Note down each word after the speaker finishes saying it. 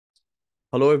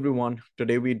Hello, everyone.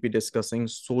 Today we'd be discussing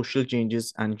social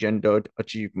changes and gendered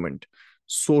achievement.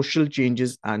 Social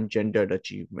changes and gendered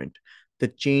achievement. The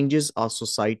changes our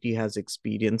society has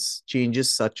experienced,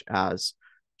 changes such as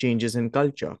changes in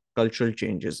culture, cultural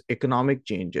changes, economic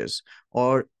changes,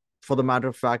 or for the matter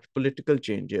of fact, political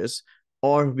changes,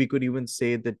 or we could even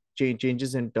say the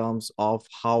changes in terms of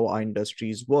how our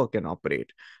industries work and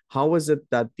operate. How is it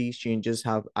that these changes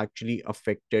have actually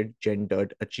affected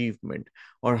gendered achievement?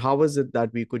 Or how is it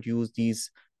that we could use these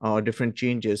different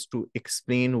changes to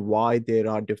explain why there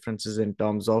are differences in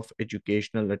terms of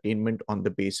educational attainment on the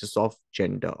basis of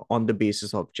gender?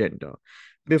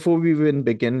 Before we even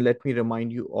begin, let me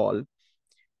remind you all,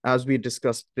 as we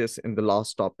discussed this in the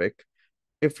last topic,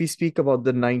 if we speak about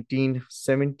the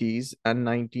 1970s and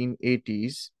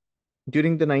 1980s,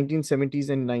 during the 1970s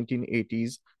and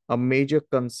 1980s, a major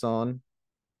concern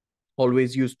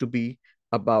always used to be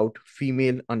about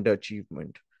female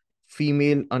underachievement.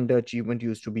 Female underachievement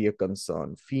used to be a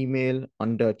concern. Female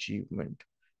underachievement.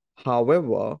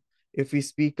 However, if we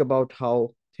speak about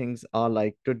how things are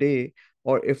like today,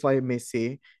 or if I may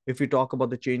say, if we talk about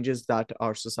the changes that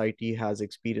our society has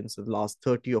experienced in the last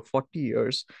 30 or 40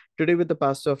 years, today, with the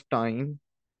passage of time,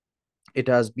 it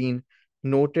has been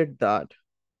noted that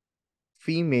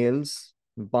females,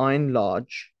 by and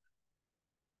large,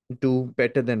 do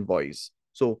better than boys.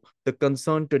 So the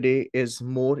concern today is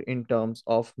more in terms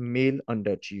of male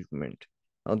underachievement.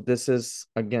 Now, this is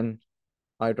again,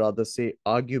 I'd rather say,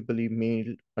 arguably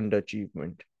male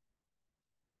underachievement.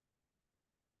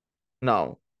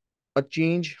 Now, a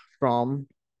change from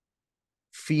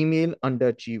female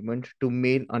underachievement to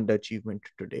male underachievement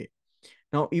today.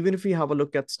 Now, even if we have a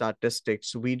look at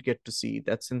statistics, we'd get to see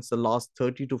that since the last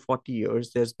 30 to 40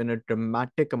 years, there's been a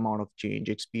dramatic amount of change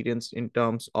experienced in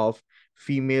terms of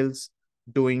females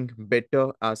doing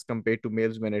better as compared to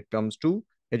males when it comes to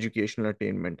educational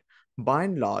attainment. By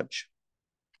and large,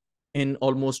 in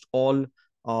almost at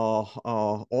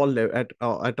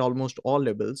almost all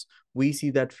levels, we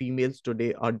see that females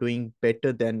today are doing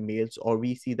better than males, or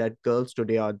we see that girls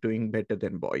today are doing better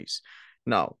than boys.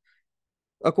 Now,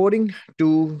 according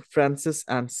to Francis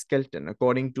and Skelton,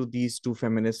 according to these two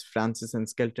feminists, Francis and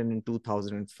Skelton, in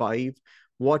 2005,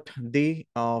 what they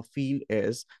feel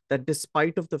is that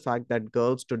despite of the fact that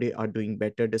girls today are doing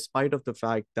better, despite of the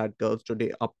fact that girls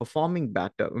today are performing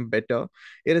better,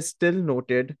 it is still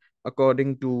noted,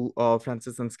 according to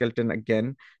Francis and Skelton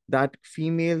again, that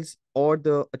females, or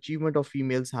the achievement of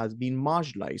females, has been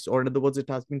marginalized, or in other words, it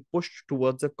has been pushed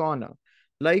towards a corner.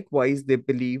 Likewise, they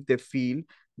feel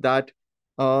that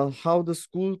how the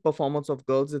school performance of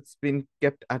girls, it's been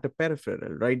kept at a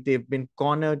peripheral, right? They've been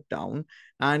cornered down,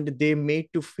 and they made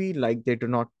to feel like they do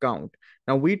not count.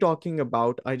 Now, we're talking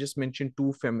about, I just mentioned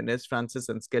two feminists, Francis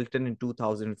and Skelton, in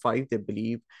 2005. They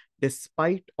believe,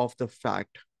 despite of the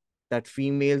fact that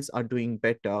females are doing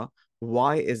better,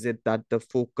 why is it that the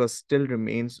focus still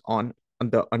remains on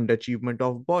the underachievement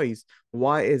of boys?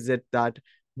 Why is it that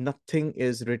nothing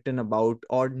is written about,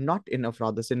 or not enough,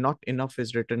 rather say, not enough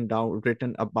is written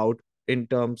about in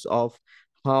terms of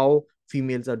how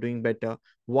females are doing better?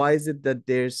 Why is it that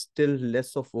there's still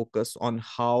less of focus on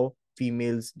how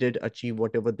females did achieve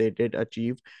whatever they did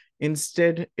achieve?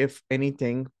 Instead, if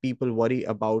anything, people worry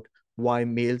about why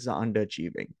males are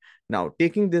underachieving. Now,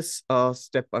 taking this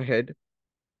step ahead,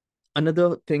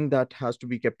 another thing that has to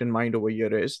be kept in mind over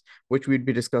here is, which we'd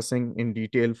be discussing in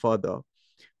detail further,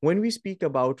 when we speak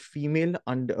about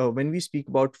when we speak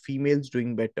about females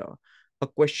doing better, a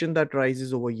question that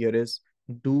rises over here is,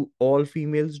 do all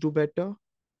females do better?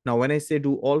 Now, when I say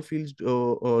do all females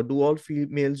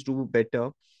do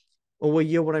better, over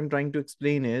here, what I'm trying to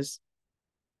explain is,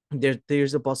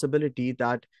 there's a possibility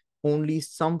that only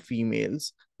some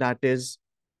females, that is,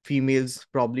 females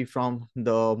probably from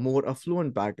the more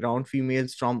affluent background,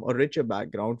 females from a richer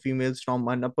background, females from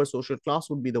an upper social class,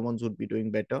 would be the ones who would be doing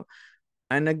better.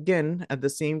 And again, at the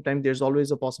same time, there's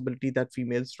always a possibility that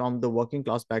females from the working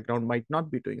class background might not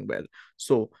be doing well.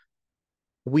 So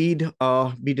we'd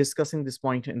be discussing this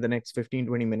point in the next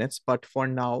 15-20 minutes. But for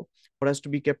now, what has to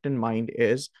be kept in mind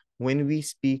is, when we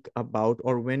speak about,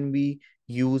 or when we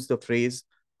use the phrase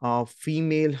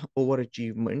female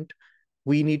overachievement,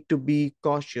 we need to be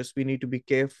cautious. We need to be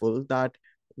careful that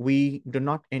we do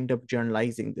not end up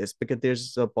generalizing this, because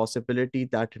there's a possibility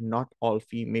that not all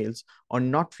females, or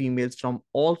not females from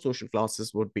all social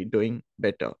classes, would be doing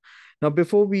better. Now,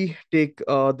 before we take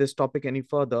this topic any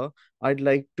further, I'd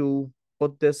like to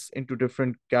put this into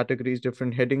different categories,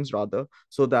 different headings rather,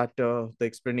 so that the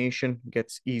explanation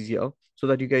gets easier, so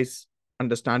that you guys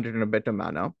understand it in a better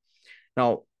manner.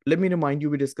 Now, let me remind you,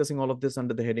 we're discussing all of this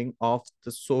under the heading of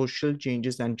the social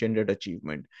changes and gendered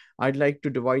achievement. I'd like to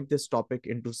divide this topic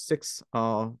into six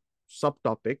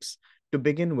subtopics. To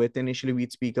begin with, initially,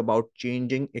 we'd speak about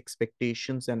changing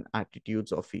expectations and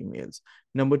attitudes of females.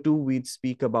 Number two, we'd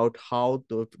speak about how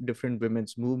the different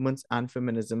women's movements and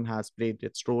feminism has played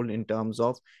its role in terms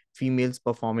of females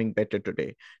performing better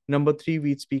today. Number three,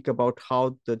 we'd speak about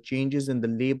how the changes in the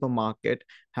labor market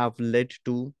have led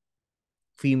to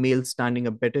females standing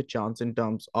a better chance in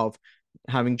terms of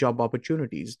having job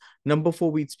opportunities. Number four,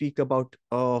 we'd speak about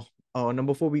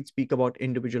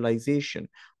individualization,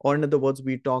 or in other words,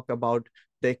 we talk about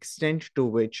the extent to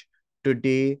which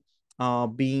today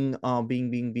being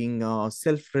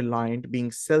self-reliant,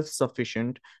 being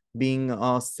self-sufficient, being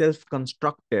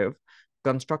self-constructive,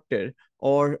 constructed,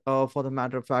 or for the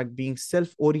matter of fact, being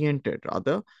self-oriented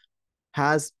rather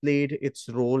has played its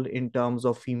role in terms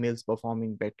of females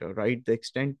performing better, right? The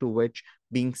extent to which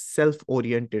being self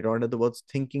oriented, or in other words,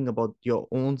 thinking about your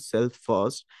own self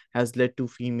first, has led to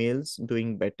females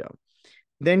doing better.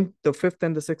 Then the fifth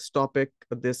and the sixth topic,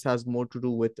 this has more to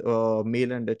do with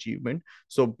male and achievement.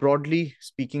 So broadly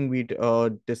speaking, we'd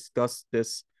discuss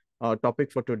this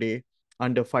topic for today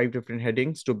under five different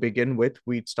headings. To begin with,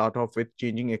 we'd start off with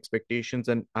changing expectations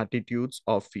and attitudes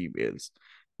of females.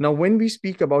 Now, when we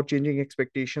speak about changing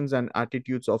expectations and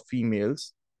attitudes of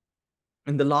females,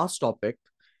 in the last topic,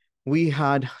 we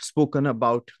had spoken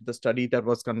about the study that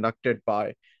was conducted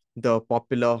by the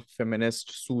popular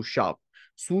feminist Sue Sharp.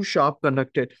 Sue Sharp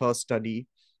conducted her study.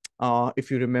 If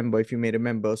you may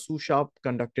remember, Sue Sharp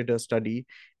conducted a study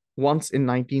once in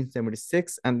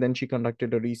 1976, and then she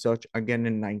conducted a research again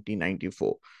in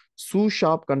 1994. Sue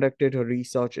Sharp conducted her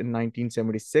research in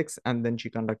 1976, and then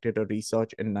she conducted a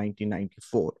research in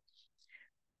 1994.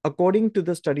 According to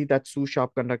the study that Sue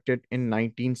Sharp conducted in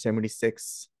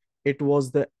 1976, it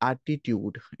was the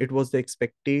attitude, it was the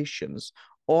expectations,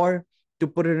 or to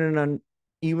put it in an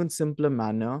even simpler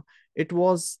manner, it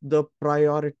was the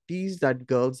priorities that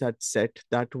girls had set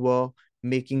that were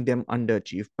making them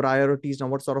underachieve. Priorities. Now,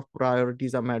 what sort of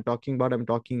priorities am I talking about? I'm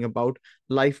talking about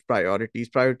life priorities,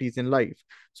 priorities in life.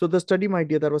 So, the study, my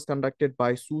dear, that was conducted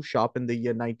by Sue Sharp in the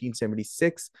year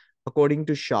 1976, according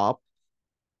to Sharp,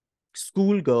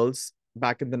 schoolgirls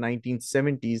back in the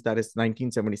 1970s, that is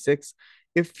 1976,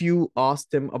 if you ask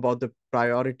them about the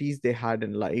priorities they had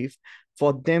in life,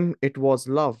 for them it was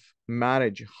love,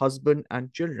 marriage, husband,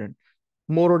 and children,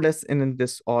 more or less in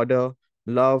this order: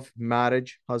 love,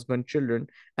 marriage, husband, children.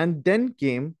 And then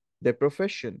came their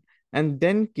profession, and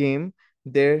then came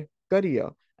their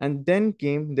career, and then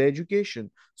came their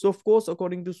education. So, of course,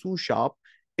 according to Sue Sharp,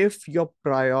 if you're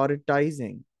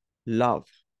prioritizing love,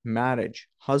 marriage,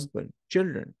 husband,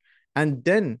 children, and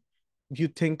then you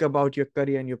think about your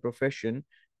career and your profession,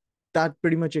 that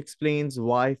pretty much explains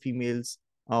why females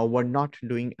were not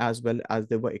doing as well as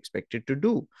they were expected to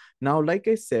do. Now, like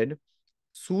I said,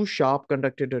 Sue Sharp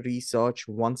conducted a research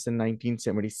once in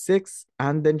 1976,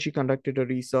 and then she conducted a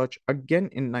research again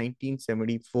in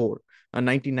 1974,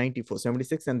 1994,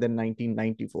 76, and then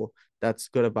 1994. That's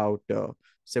good about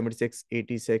 76,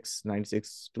 86,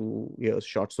 96, 2 years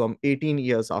short. So I'm 18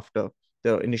 years after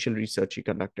the initial research she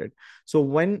conducted. So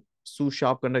when Sue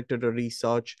Sharp conducted a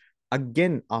research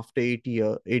again after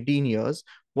 18 years,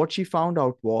 what she found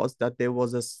out was that there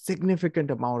was a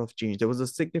significant amount of change. There was a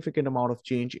significant amount of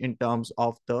change in terms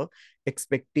of the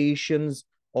expectations,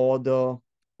 or the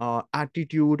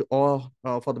attitude, or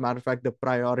for the matter of fact, the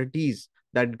priorities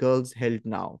that girls held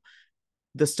now.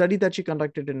 The study that she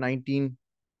conducted in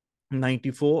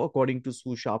 1994, according to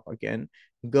Sue Sharp again,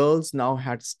 girls now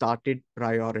had started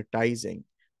prioritizing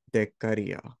their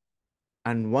career.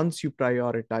 And once you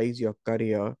prioritize your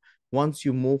career, once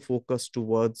you move focus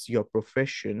towards your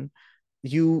profession,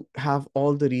 you have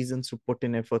all the reasons to put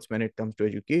in efforts when it comes to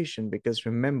education. Because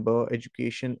remember,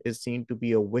 education is seen to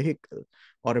be a vehicle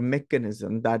or a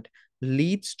mechanism that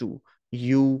leads to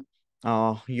you,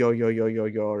 what do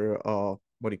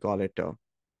you call it?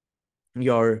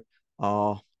 Your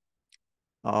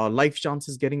life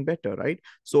chances getting better, right?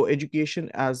 So education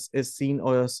as is seen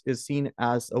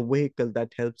as a vehicle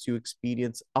that helps you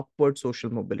experience upward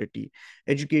social mobility.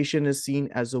 Education is seen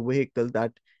as a vehicle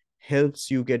that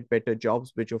helps you get better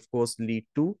jobs, which of course lead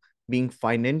to being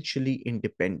financially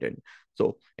independent.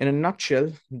 So in a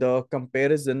nutshell, the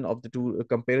comparison of the two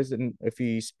comparison, if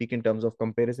we speak in terms of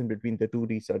comparison between the two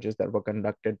researches that were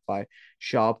conducted by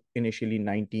Sharp initially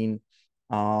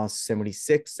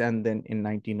 1976 and then in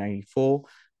 1994,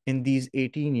 in these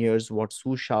 18 years, what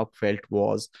Sue Sharp felt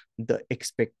was the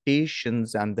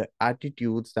expectations and the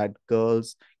attitudes that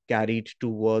girls carried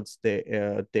towards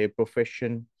their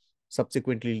profession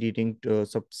subsequently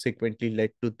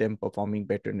led to them performing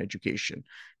better in education.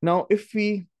 Now, if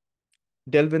we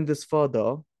delve in this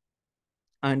further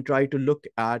and try to look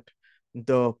at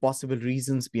the possible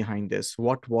reasons behind this,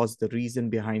 what was the reason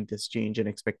behind this change in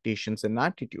expectations and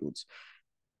attitudes?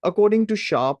 According to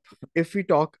Sharp, if we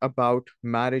talk about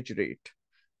marriage rate,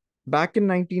 back in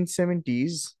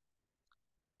 1970s,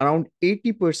 around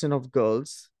 80% of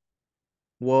girls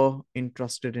were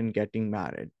interested in getting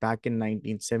married. Back in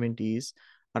 1970s,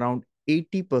 around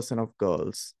 80% of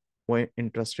girls were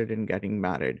interested in getting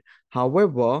married.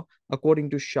 However,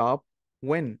 according to Sharp,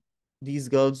 when these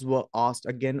girls were asked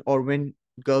again, or when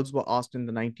girls were asked in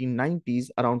the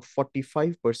 1990s, around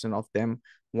 45% of them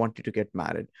wanted to get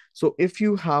married. So if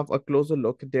you have a closer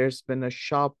look, there's been a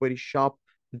very sharp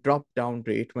drop down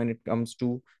rate when it comes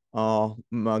to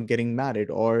getting married,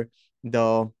 or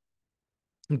the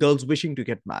girls wishing to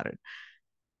get married.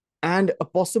 And a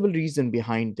possible reason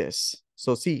behind this.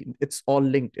 So, see, it's all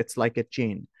linked, it's like a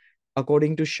chain.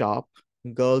 According to Sharp,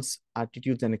 girls'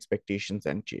 attitudes and expectations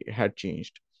had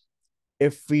changed.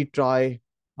 If we try,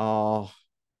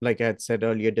 like I had said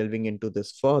earlier, delving into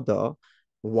this further,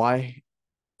 why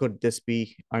could this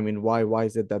be? I mean, why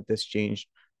is it that this change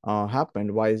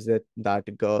happened? Why is it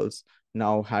that girls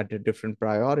now had different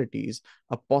priorities?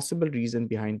 A possible reason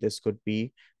behind this could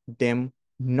be them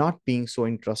not being so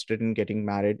interested in getting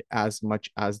married as much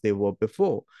as they were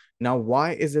before. Now,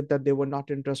 why is it that they were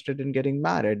not interested in getting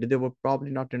married? They were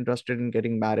probably not interested in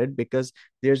getting married because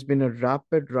there's been a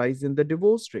rapid rise in the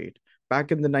divorce rate.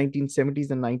 Back in the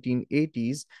 1970s and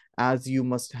 1980s, as you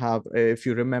must have, if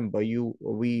you remember, you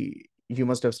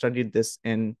must have studied this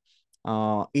in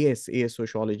AS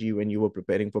Sociology when you were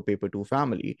preparing for paper 2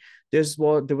 family. There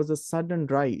was a sudden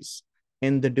rise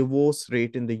in the divorce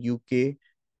rate in the UK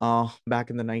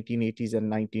back in the 1980s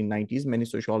and 1990s. Many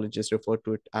sociologists refer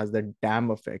to it as the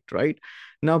dam effect, right?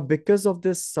 Now, because of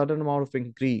this sudden amount of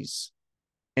increase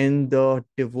in the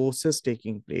divorces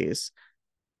taking place,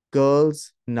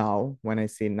 girls now, when I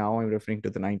say now, I'm referring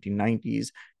to the 1990s,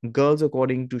 girls,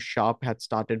 according to Sharp, had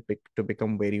started to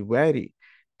become very wary.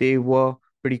 They were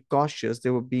pretty cautious. They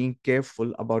were being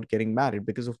careful about getting married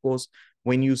because, of course,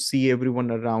 when you see everyone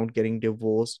around getting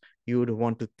divorced, you would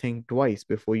want to think twice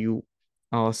before you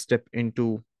step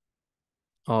into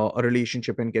a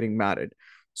relationship and getting married.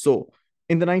 So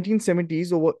in the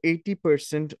 1970s, over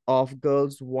 80% of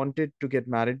girls wanted to get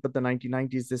married, but the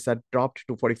 1990s, this had dropped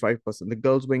to 45%. The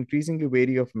girls were increasingly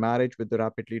wary of marriage with the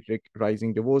rapidly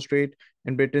rising divorce rate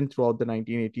in Britain throughout the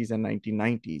 1980s and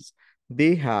 1990s.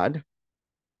 They had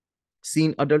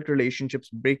seen adult relationships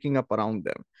breaking up around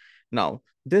them. Now,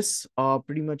 this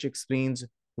pretty much explains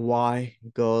why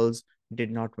girls did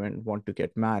not want to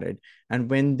get married. And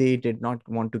when they did not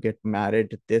want to get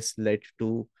married, this led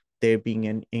to there being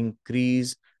an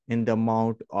increase in the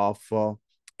amount of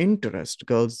interest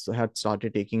girls had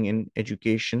started taking in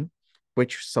education,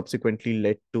 which subsequently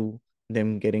led to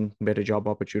them getting better job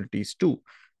opportunities too.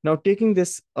 Now, taking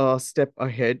this step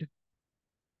ahead,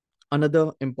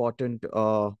 another important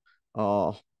uh,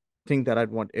 thing that I'd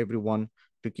want everyone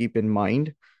to keep in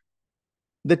mind.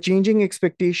 The changing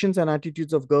expectations and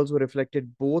attitudes of girls were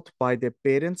reflected both by their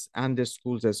parents and their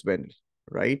schools as well,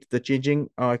 right? The changing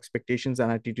expectations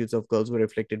and attitudes of girls were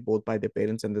reflected both by their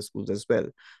parents and the schools as well.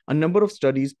 A number of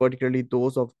studies, particularly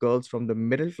those of girls from the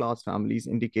middle class families,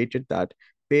 indicated that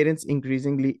parents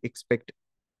increasingly expect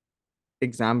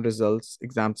exam results,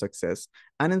 exam success.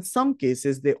 And in some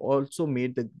cases, they also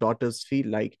made the daughters feel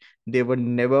like they were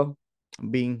never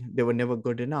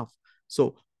good enough.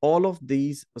 So all of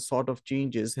these sort of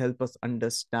changes help us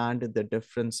understand the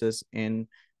differences in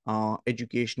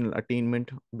educational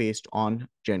attainment based on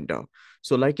gender.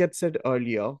 So like I said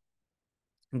earlier,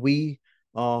 we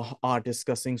are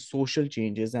discussing social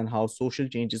changes and how social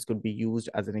changes could be used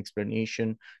as an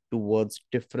explanation towards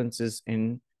differences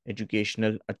in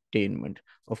educational attainment,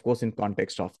 of course, in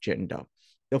context of gender.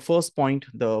 The first point,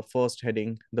 the first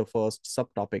heading, the first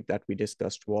subtopic that we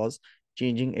discussed was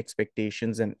changing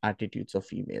expectations and attitudes of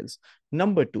females.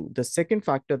 Number two, the second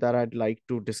factor that I'd like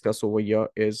to discuss over here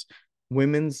is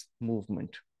women's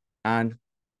movement. And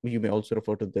you may also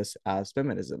refer to this as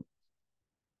feminism.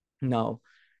 Now,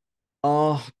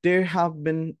 there have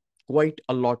been quite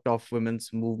a lot of women's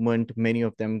movement. Many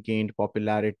of them gained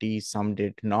popularity, some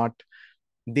did not.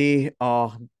 They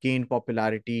gained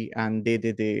popularity, and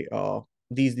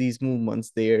these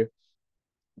movements, they're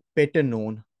better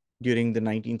known during the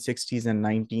 1960s and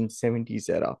 1970s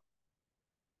era.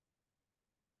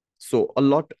 So a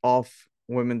lot of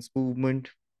women's movement,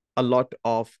 a lot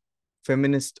of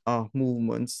feminist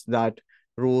movements that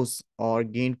rose or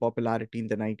gained popularity in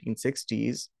the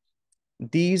 1960s,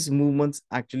 these movements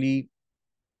actually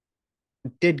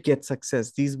did get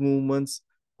success. These movements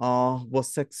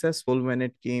was successful when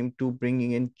it came to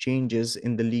bringing in changes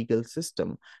in the legal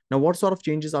system. Now, what sort of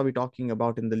changes are we talking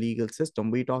about in the legal system?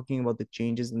 We're talking about the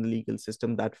changes in the legal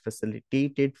system that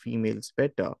facilitated females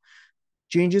better,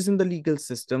 changes in the legal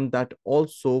system that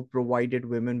also provided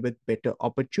women with better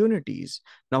opportunities.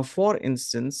 Now, for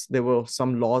instance, there were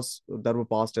some laws that were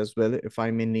passed as well, if I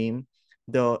may name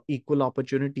the Equal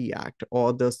Opportunity Act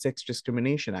or the Sex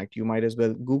Discrimination Act. You might as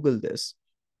well Google this.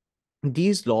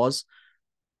 These laws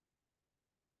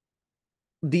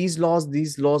these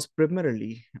laws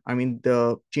primarily, I mean,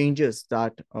 the changes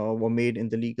that were made in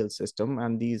the legal system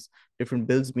and these different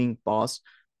bills being passed,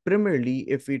 primarily,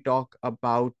 if we talk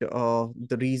about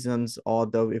the reasons, or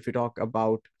the if we talk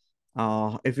about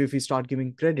if we start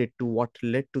giving credit to what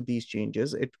led to these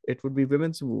changes, it would be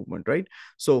women's movement, right?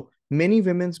 So many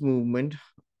women's movement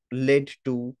led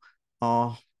to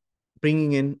uh,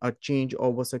 bringing in a change,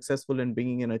 or was successful in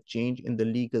bringing in a change in the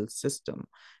legal system.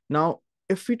 Now,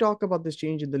 if we talk about this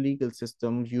change in the legal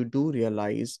system, you do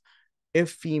realize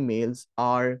if females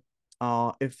are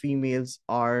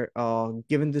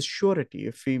given this surety,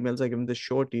 if females are given this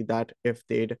surety that if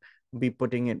they'd be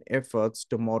putting in efforts,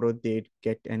 tomorrow they'd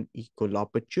get an equal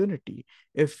opportunity.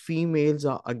 If females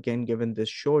are again given this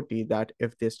surety that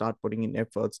if they start putting in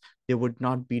efforts, they would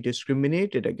not be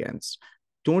discriminated against,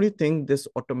 don't you think this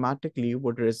automatically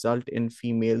would result in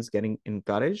females getting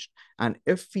encouraged? And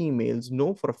if females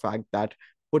know for a fact that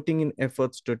putting in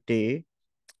efforts today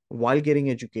while getting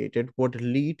educated would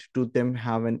lead to them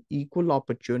have an equal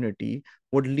opportunity,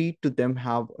 would lead to them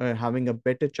having a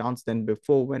better chance than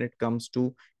before when it comes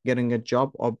to getting a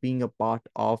job or being a part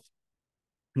of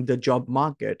the job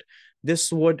market,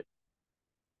 this would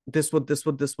this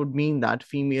would mean that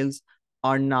females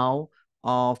now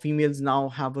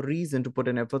have a reason to put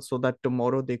an effort so that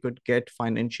tomorrow they could get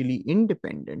financially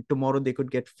independent. Tomorrow they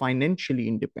could get financially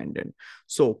independent.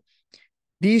 So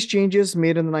these changes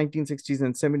made in the 1960s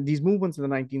and 70s, these movements in the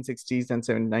 1960s and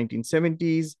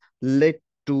 1970s led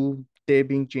to there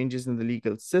being changes in the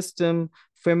legal system.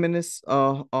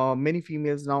 Many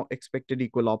females now expected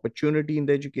equal opportunity in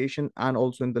the education and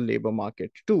also in the labor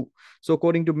market too. So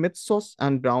according to Mitsos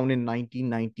and Brown in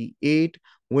 1998,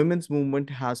 women's movement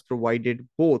has provided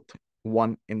both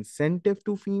one incentive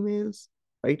to females,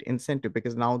 right? Incentive,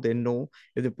 because now they know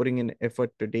if they're putting in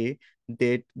effort today,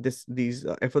 these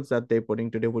efforts that they're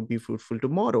putting today would be fruitful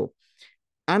tomorrow.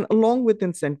 And along with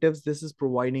incentives, this is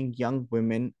providing young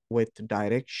women with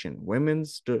direction.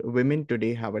 Women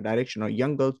today have a direction, or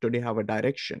young girls today have a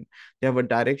direction. They have a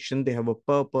direction, they have a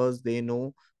purpose. They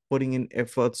know putting in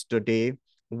efforts today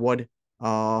would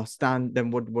stand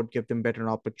them would give them better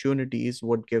opportunities,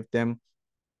 would give them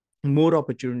more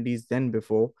opportunities than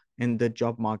before in the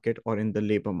job market or in the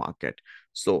labor market.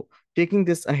 So, taking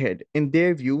this ahead, in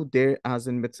their view, there, as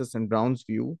in Mitsus and Brown's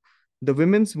view, the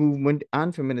women's movement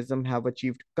and feminism have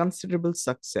achieved considerable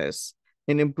success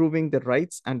in improving the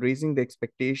rights and raising the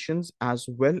expectations as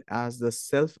well as the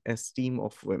self esteem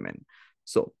of women.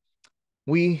 So,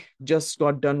 we just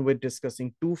got done with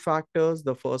discussing two factors.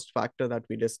 The first factor that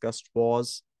we discussed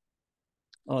was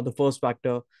uh, the first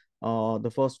factor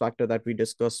the first factor that we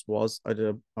discussed was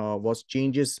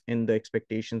changes in the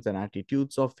expectations and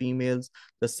attitudes of females.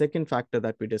 The second factor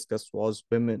that we discussed was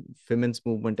women's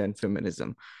movement and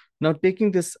feminism. Now,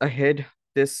 taking this ahead,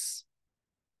 this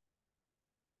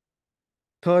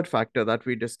third factor that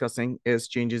we're discussing is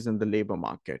changes in the labor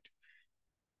market.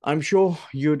 I'm sure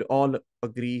you'd all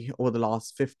agree over the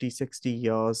last 50, 60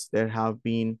 years, there have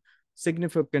been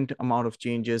significant amount of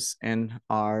changes in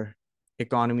our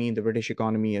economy, in the British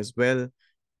economy as well.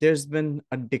 There's been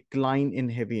a decline in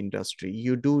heavy industry.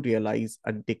 You do realize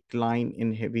a decline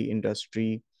in heavy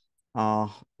industry.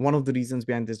 One of the reasons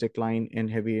behind this decline in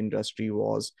heavy industry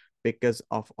was because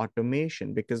of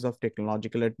automation, because of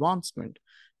technological advancement.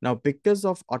 Now, because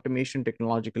of automation,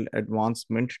 technological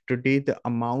advancement, today the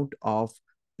amount of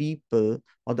people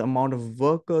or the amount of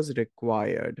workers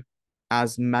required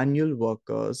as manual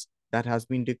workers, that has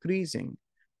been decreasing.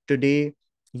 Today,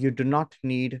 you do not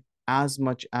need as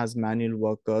much as manual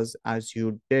workers as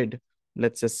you did,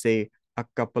 let's just say, a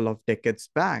couple of decades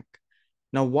back.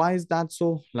 Now, why is that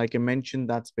so? Like I mentioned,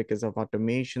 that's because of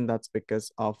automation. That's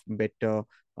because of better.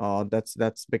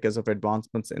 That's because of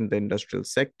advancements in the industrial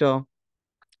sector.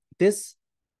 This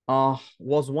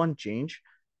was one change.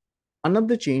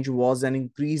 Another change was an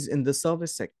increase in the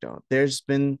service sector. There's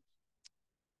been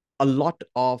a lot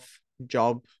of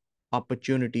job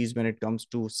opportunities when it comes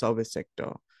to service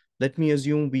sector. Let me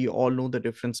assume we all know the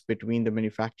difference between the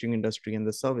manufacturing industry and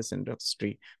the service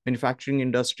industry. Manufacturing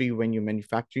industry, when you're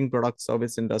manufacturing products,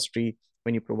 service industry,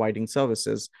 when you're providing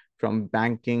services from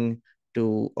banking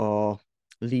to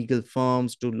legal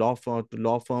firms to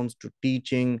law firms to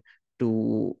teaching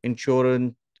to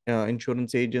insurance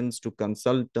agents to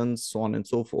consultants, so on and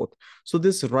so forth. So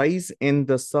this rise in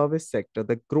the service sector,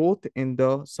 the growth in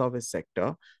the service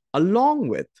sector, along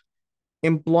with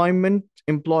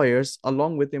employers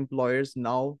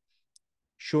now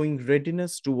showing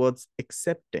readiness towards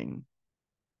accepting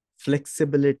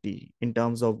flexibility in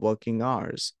terms of working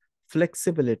hours,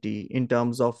 flexibility uh, in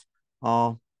terms of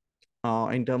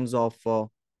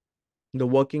the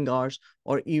working hours,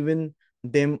 or even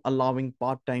them allowing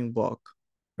part-time work,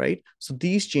 right? So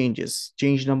these changes,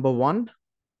 change number one,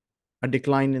 a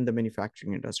decline in the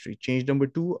manufacturing industry. Change number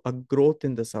two, a growth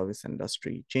in the service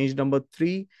industry. Change number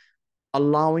three,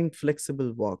 allowing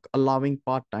flexible work, allowing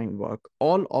part-time work.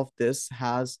 All of this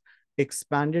has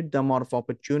expanded the amount of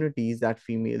opportunities that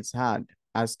females had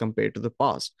as compared to the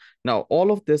past. Now,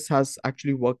 all of this has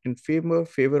actually worked in favor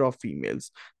of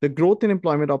females. The growth in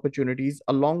employment opportunities,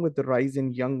 along with the rise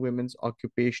in young women's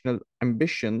occupational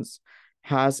ambitions,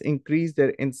 has increased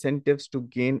their incentives to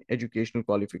gain educational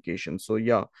qualifications. So,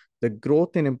 yeah, the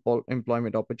growth in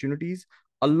employment opportunities,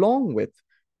 along with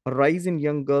a rise in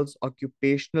young girls'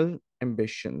 occupational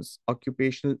ambitions.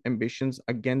 Occupational ambitions,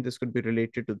 again, this could be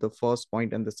related to the first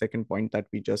point and the second point that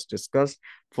we just discussed.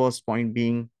 First point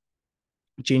being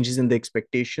changes in the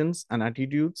expectations and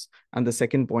attitudes, and the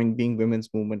second point being women's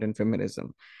movement and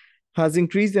feminism has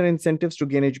increased their incentives to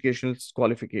gain educational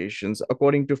qualifications.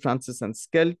 According to Francis and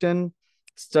Skelton,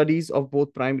 studies of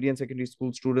both primary and secondary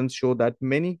school students show that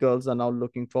many girls are now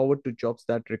looking forward to jobs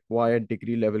that require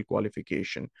degree level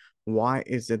qualification. Why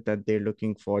is it that they're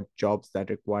looking for jobs that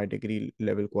require degree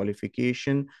level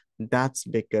qualification? That's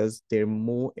because they're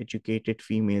more educated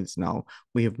females now.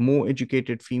 We have more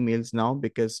educated females now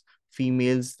because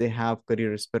females, they have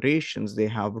career aspirations, they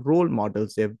have role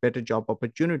models, they have better job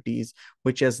opportunities,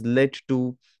 which has led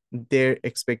to their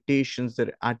expectations,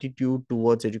 their attitude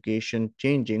towards education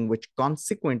changing, which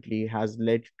consequently has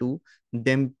led to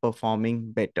them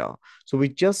performing better. So we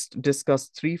just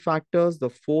discussed three factors. The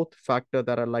fourth factor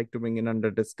that I'd like to bring in under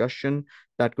discussion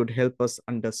that could help us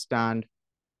understand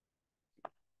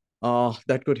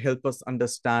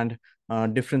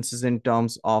differences in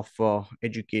terms of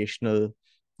educational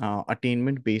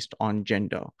attainment based on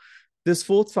gender. This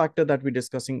fourth factor that we're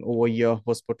discussing over here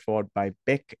was put forward by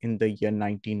Beck in the year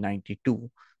 1992.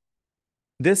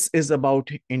 This is about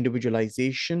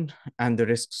individualization and the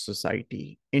risk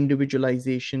society.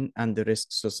 Individualization and the risk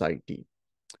society.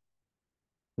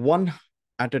 One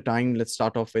at a time, let's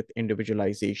start off with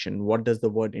individualization. What does the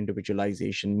word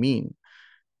individualization mean?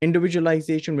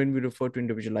 Individualization, when we refer to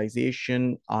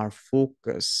individualization, our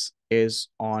focus is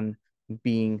on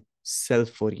being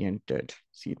self-oriented.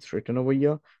 See, it's written over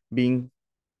here, being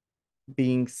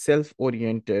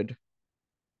self-oriented,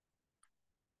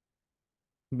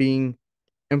 being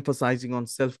emphasizing on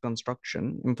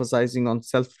self-construction, emphasizing on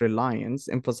self-reliance,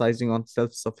 emphasizing on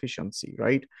self-sufficiency,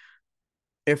 right?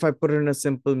 If I put it in a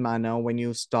simple manner, when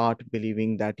you start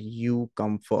believing that you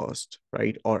come first,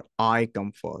 right? Or I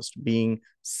come first, being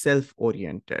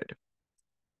self-oriented,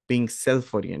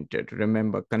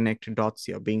 remember, connect dots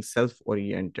here, being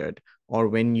self-oriented, or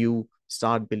when you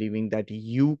start believing that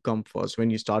you come first, when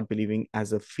you start believing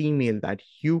as a female that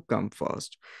you come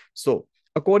first. So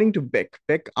according to Beck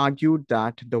argued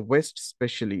that the West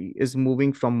especially is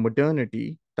moving from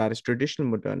modernity, that is traditional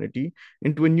modernity,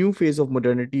 into a new phase of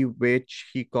modernity which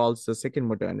he calls the second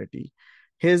modernity.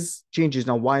 His changes,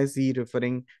 now why is he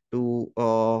referring to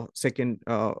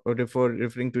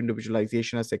referring to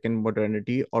individualization as second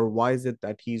modernity, or why is it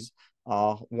that he's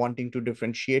wanting to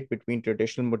differentiate between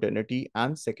traditional modernity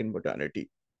and second modernity?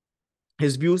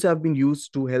 His views have been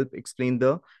used to help explain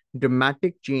the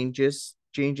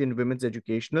change in women's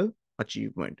educational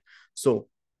achievement. So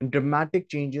dramatic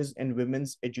changes in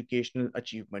women's educational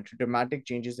achievement,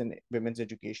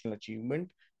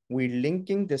 we're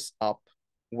linking this up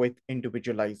with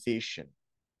individualization.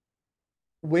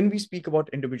 When we speak about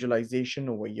individualization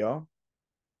over here,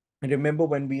 remember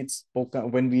when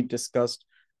we discussed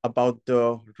about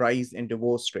the rise in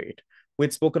divorce rate.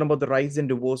 We'd spoken about the rise in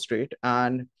divorce rate,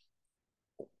 and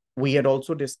we had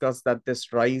also discussed that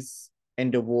this rise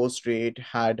in divorce rate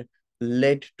had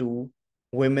led to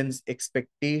women's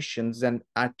expectations and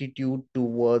attitude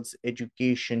towards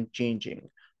education changing.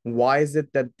 Why is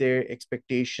it that their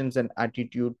expectations and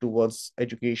attitude towards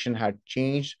education had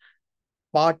changed?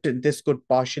 This could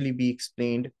partially be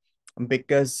explained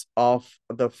because of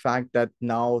the fact that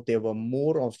now there were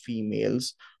more of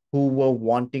females who were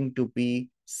wanting to be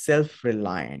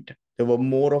self-reliant. There were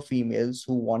more of females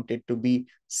who wanted to be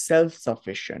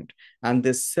self-sufficient. And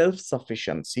this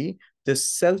self-sufficiency, this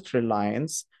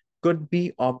self-reliance could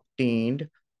be obtained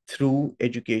through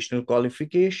educational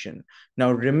qualification.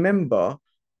 Now, remember,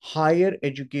 higher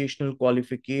educational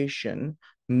qualification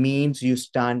means you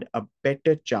stand a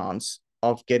better chance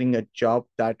of getting a job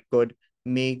that could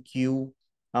make you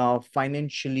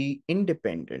financially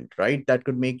independent, right? That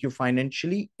could make you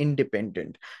financially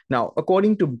independent. Now,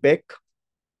 according to Beck,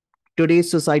 today's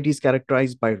society is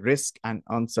characterized by risk and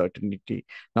uncertainty.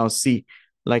 Now, see,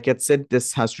 like I said,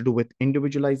 this has to do with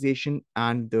individualization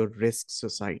and the risk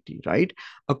society, right?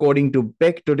 According to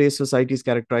Beck, today's society is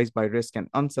characterized by risk and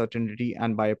uncertainty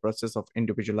and by a process of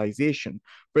individualization.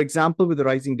 For example, with the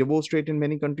rising divorce rate in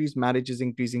many countries, marriage is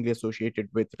increasingly associated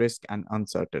with risk and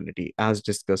uncertainty, as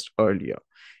discussed earlier.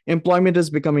 Employment is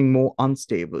becoming more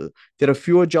unstable. There are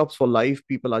fewer jobs for life.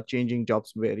 People are changing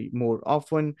jobs very more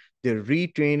often. They're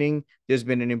retraining. There's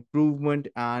been an improvement,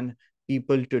 and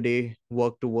people today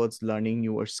work towards learning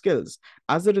newer skills.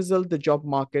 As a result, the job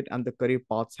market and the career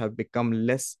paths have become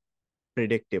less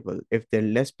predictable. If they're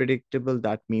less predictable,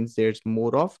 that means there's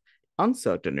more of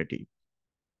uncertainty.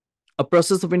 A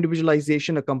process of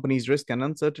individualization accompanies risk and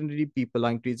uncertainty. People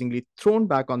are increasingly thrown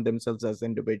back on themselves as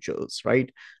individuals,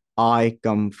 right? I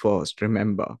come first,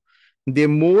 remember. They're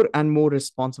more and more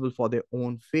responsible for their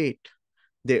own fate,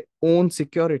 their own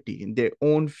security, their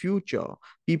own future.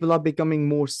 People are becoming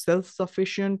more self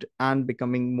sufficient and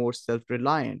becoming more self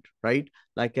reliant, right?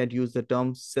 Like I'd use the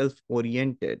term self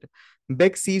oriented.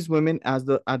 Beck sees women as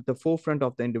at the forefront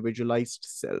of the individualized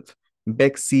self.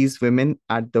 Beck sees women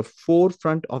at the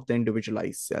forefront of the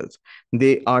individualized self.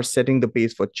 They are setting the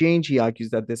pace for change. He argues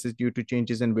that this is due to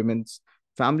changes in women's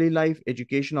family life,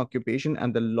 education, occupation,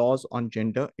 and the laws on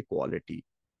gender equality.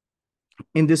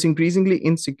 In this increasingly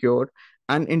insecure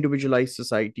and individualized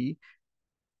society,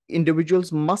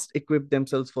 individuals must equip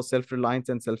themselves for self-reliance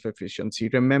and self-efficiency.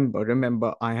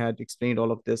 Remember, I had explained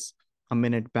all of this a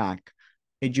minute back.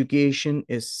 Education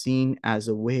is seen as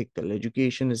a vehicle.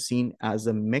 Education is seen as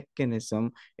a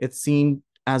mechanism. It's seen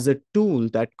as a tool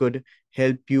that could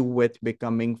help you with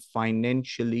becoming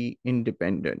financially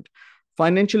independent.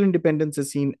 Financial independence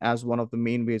is seen as one of the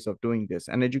main ways of doing this,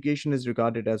 and education is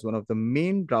regarded as one of the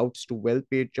main routes to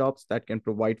well-paid jobs that can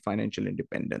provide financial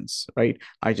independence, right?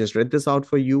 I just read this out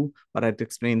for you, but I'd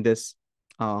explained this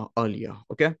earlier.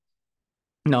 Okay.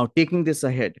 Now, taking this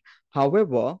ahead,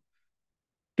 however,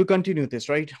 to continue this,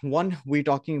 right? One, we're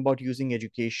talking about using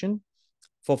education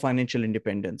for financial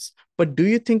independence. But do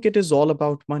you think it is all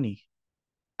about money?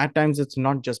 At times, it's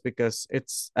not just because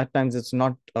at times, it's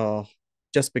not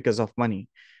just because of money.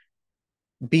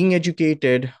 Being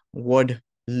educated would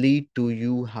lead to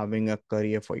you having a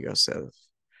career for yourself.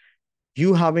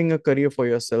 You having a career for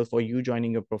yourself or you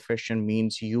joining a profession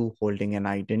means you holding an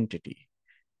identity.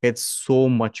 It's so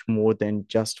much more than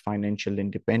just financial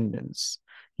independence.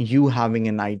 You having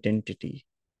an identity,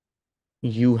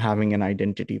 you having an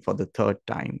identity for the third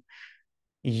time.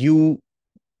 You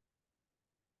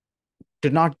do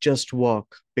not just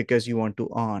work because you want to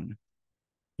earn.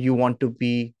 You want to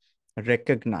be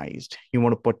recognized. You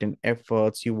want to put in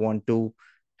efforts. You want to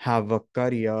have a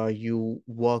career. You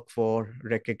work for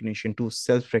recognition, to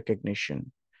self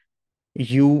recognition.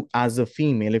 You, as a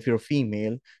female, if you're a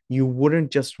female, you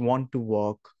wouldn't just want to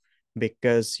work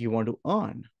because you want to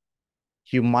earn.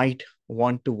 You might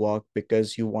want to work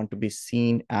because you want to be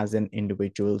seen as an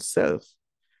individual self,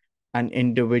 an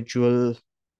individual.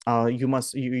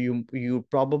 You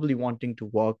probably wanting to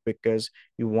work because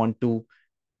you want to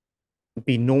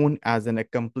be known as an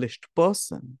accomplished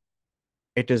person.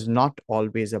 It is not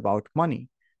always about money.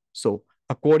 So,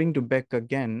 according to Beck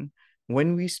again,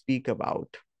 when we speak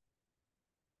about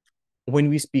when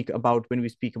we speak about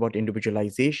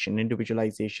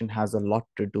individualization has a lot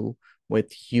to do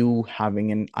with you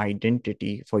having an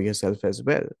identity for yourself as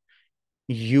well.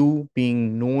 You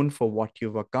being known for what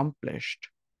you've accomplished,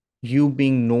 you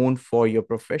being known for your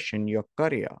profession, your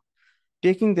career.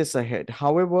 Taking this ahead,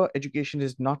 however, education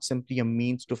is not simply a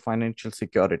means to financial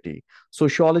security.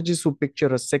 Sociologists who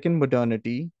picture a second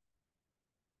modernity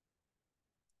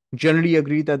generally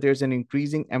agree that there's an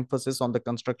increasing emphasis on the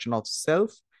construction of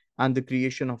self and the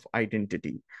creation of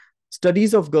identity.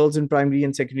 Studies of girls in primary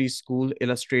and secondary school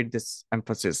illustrate this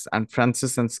emphasis, and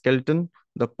Francis and Skelton,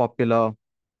 the popular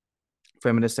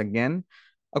feminists again,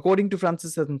 according to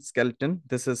Francis and Skelton,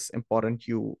 this is important,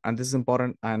 this is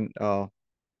important, and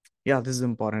yeah, this is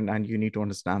important, and you need to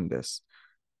understand this.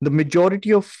 The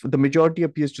majority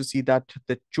appears to see that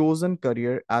the chosen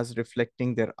career as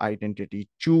reflecting their identity.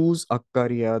 Choose a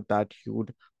career that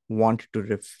you'd want to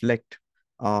reflect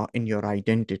in your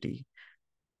identity.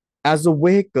 As a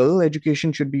vehicle,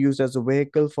 education should be used as a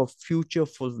vehicle for future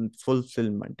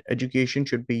fulfillment. Education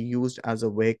should be used as a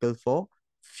vehicle for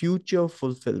future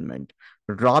fulfillment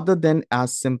rather than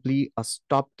as simply a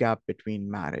stopgap between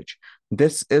marriage.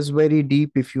 This is very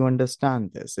deep if you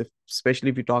understand this, especially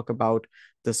if you talk about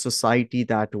the society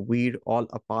that we're all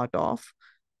a part of.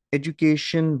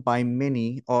 Education by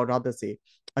many, or rather say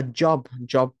a job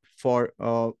for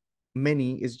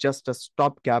many, is just a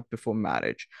stopgap before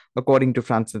marriage. According to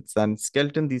Francis and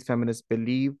Skelton, these feminists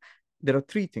believe there are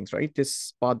three things, right?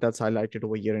 This part that's highlighted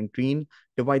over here in green,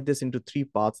 divide this into three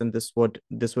parts, and this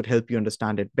would help you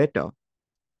understand it better.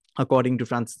 According to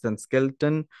Francis and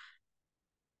Skelton,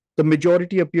 the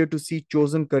majority appear to see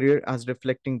chosen career as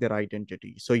reflecting their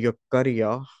identity. So your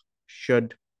career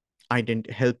should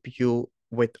help you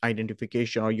with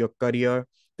identification, or your career,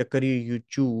 the career you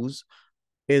choose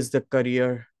is the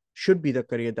career, should be the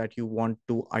career that you want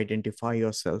to identify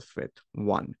yourself with.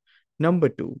 One. Number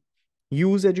two,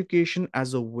 use education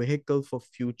as a vehicle for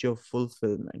future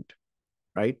fulfillment,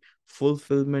 right?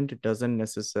 Fulfillment doesn't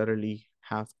necessarily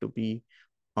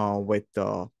with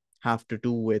have to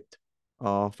do with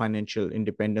financial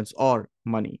independence or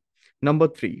money. Number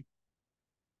three,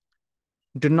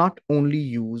 do not only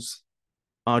do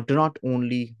not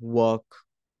only work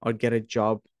or get a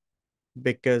job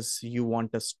because you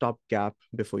want a stopgap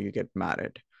before you get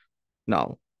married.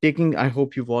 Now, I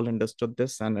hope you've all understood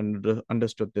this and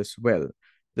understood this well.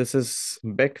 This is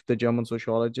Beck, the German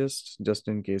sociologist, just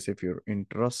in case if you're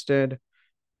interested.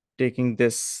 Taking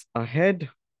this ahead.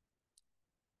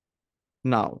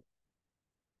 Now,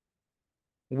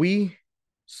 we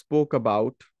spoke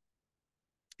about,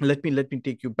 let me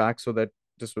take you back so that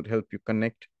this would help you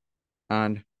connect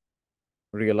and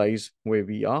realize where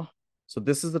we are. So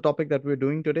this is the topic that we're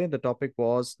doing today. The topic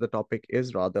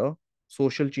is rather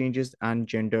social changes and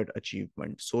gendered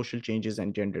achievement. Social changes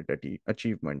and gendered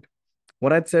achievement.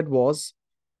 What I'd said was,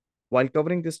 while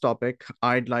covering this topic,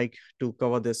 I'd like to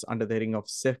cover this under the heading of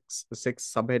six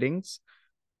subheadings.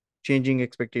 Changing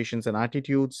expectations and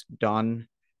attitudes, done.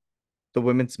 The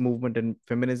women's movement and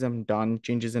feminism, done.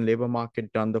 Changes in labor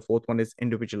market, done. The fourth one is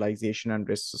individualization and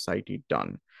risk society,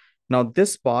 done. Now,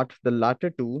 this part, the latter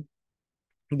two,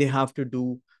 they have to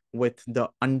do with the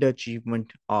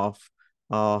underachievement of,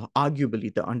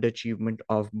 arguably, the underachievement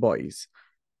of boys.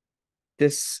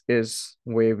 This is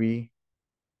where we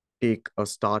take a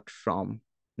start from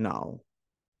now.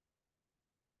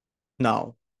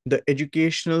 Now, the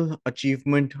educational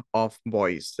achievement of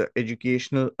boys, the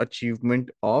educational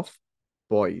achievement of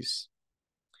boys.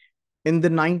 In the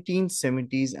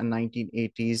 1970s and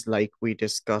 1980s, like we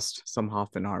discussed some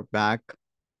half an hour back,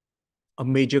 a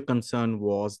major concern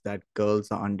was that girls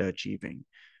are underachieving.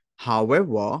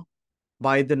 However,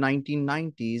 by the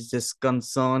 1990s, this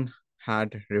concern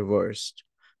had reversed.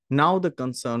 Now the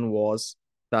concern was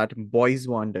that boys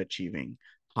were underachieving.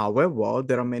 However,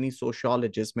 there are many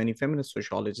sociologists, many feminist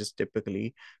sociologists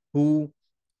typically, who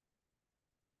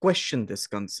question this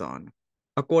concern.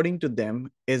 According to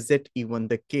them, is it even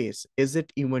the case? Is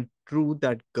it even true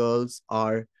that girls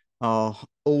are uh,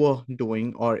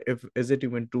 overdoing, or if is it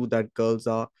even true that girls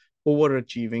are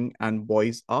overachieving and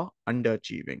boys are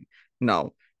underachieving?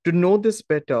 Now, to know this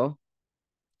better,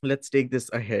 let's take this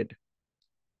ahead.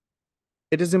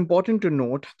 It is important to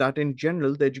note that in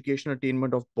general, the educational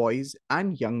attainment of boys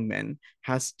and young men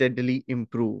has steadily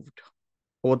improved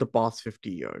over the past 50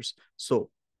 years. So,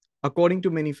 according to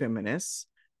many feminists,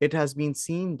 it has been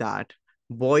seen that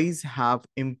boys have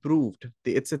improved.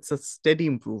 It's a steady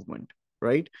improvement,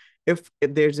 right? If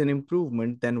there's an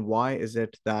improvement, then why is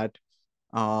it that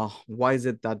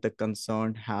the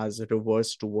concern has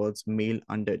reversed towards male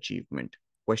underachievement?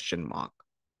 Question mark.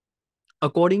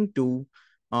 According to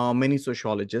many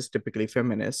sociologists, typically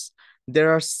feminists,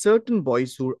 there are certain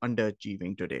boys who are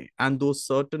underachieving today. And those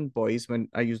certain boys, when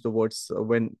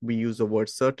we use the word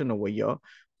certain over here,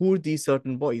 who are these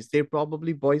certain boys? They're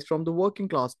probably boys from the working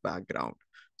class background.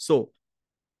 So,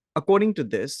 according to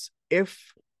this,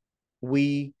 if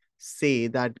we say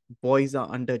that boys are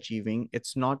underachieving,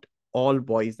 it's not all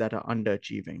boys that are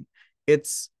underachieving.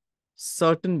 It's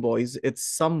certain boys, it's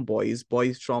some boys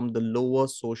from the lower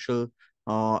social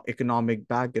economic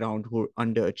background who are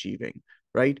underachieving,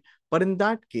 right? But in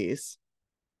that case,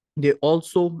 they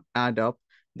also add up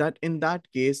that in that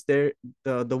case the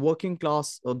working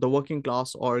class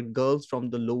or girls from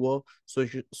the lower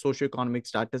socioeconomic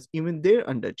status, even they're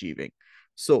underachieving.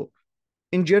 So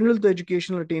In general, the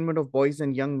educational attainment of boys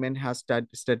and young men has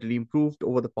steadily improved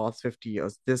over the past 50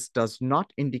 years. This does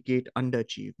not indicate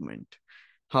underachievement.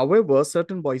 However,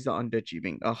 certain boys are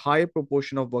underachieving. A higher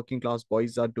proportion of working class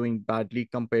boys are doing badly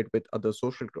compared with other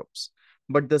social groups.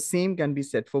 But the same can be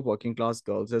said for working class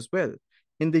girls as well.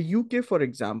 In the UK, for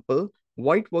example,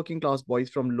 white working class boys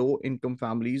from low income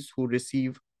families who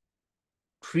receive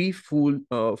free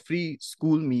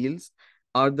school meals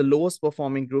are the lowest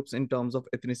performing groups in terms of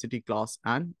ethnicity, class,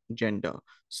 and gender.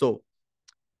 So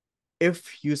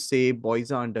if you say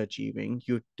boys are underachieving,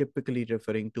 you're typically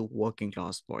referring to working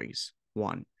class boys,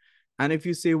 one. And if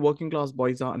you say working class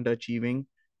boys are underachieving,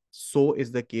 so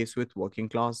is the case with working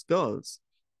class girls.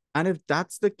 And if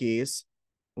that's the case,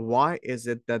 why is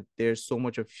it that there's so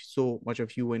much of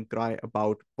hue and cry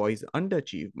about boys'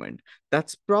 underachievement?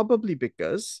 That's probably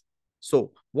because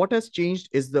what has changed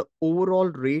is the overall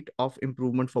rate of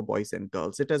improvement for boys and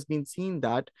girls. It has been seen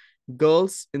that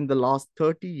girls in the last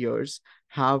 30 years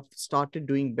have started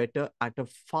doing better at a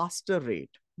faster rate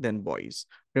than boys.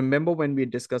 Remember when we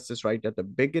discussed this right at the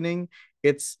beginning?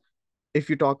 It's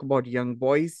if you talk about young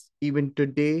boys, even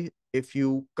today, if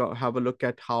you have a look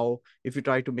at how, if you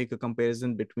try to make a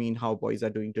comparison between how boys are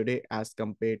doing today as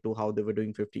compared to how they were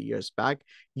doing 50 years back,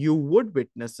 you would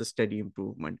witness a steady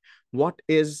improvement. What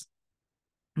is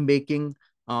making,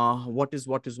 causing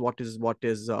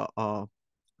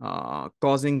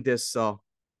this,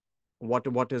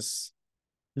 what is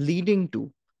leading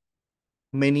to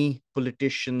many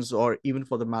politicians, or even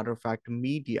for the matter of fact,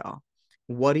 media,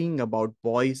 worrying about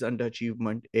boys'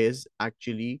 underachievement is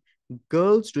actually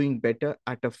girls doing better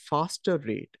at a faster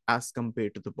rate as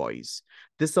compared to the boys.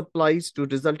 This applies to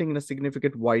resulting in a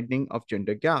significant widening of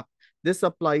gender gap. This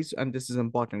applies, and this is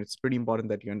important, it's pretty important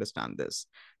that you understand this.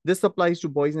 This applies to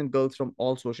boys and girls from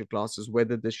all social classes.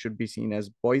 Whether this should be seen as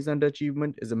boys'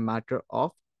 underachievement is a matter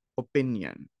of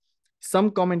opinion. Some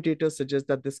commentators suggest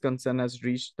that this concern has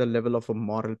reached the level of a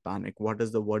moral panic. What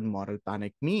does the word moral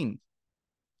panic mean?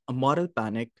 A moral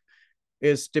panic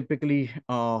is typically,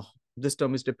 this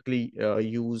term is typically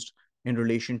used in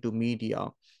relation to media.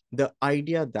 The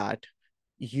idea that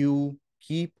you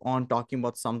keep on talking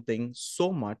about something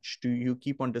so much, you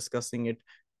keep on discussing it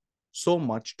so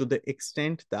much to the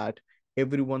extent that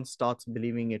everyone starts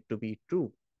believing it to be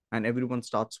true and everyone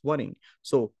starts worrying.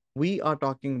 So we are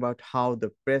talking about how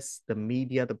the press, the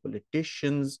media, the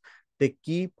politicians, they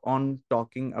keep on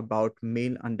talking about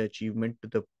male underachievement to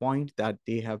the point that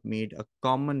they have made a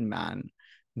common man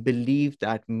believe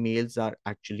that males are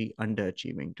actually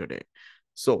underachieving today.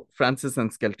 So Francis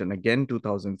and Skelton, again,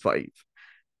 2005.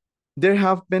 There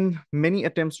have been many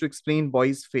attempts to explain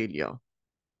boys' failure.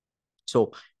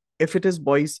 So if it is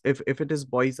boys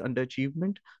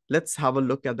underachievement, let's have a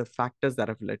look at the factors that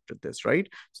have led to this, right?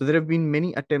 So there have been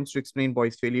many attempts to explain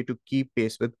boys' failure to keep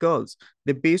pace with girls.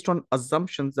 They're based on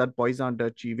assumptions that boys are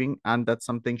underachieving and that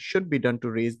something should be done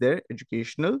to raise their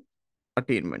educational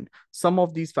attainment. Some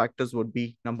of these factors would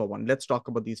be: number one, let's talk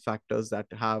about these factors that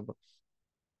have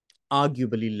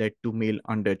arguably led to male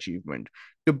underachievement.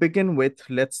 To begin with,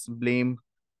 let's blame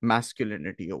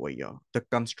masculinity over here, the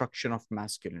construction of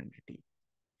masculinity.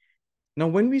 Now,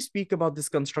 when we speak about this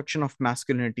construction of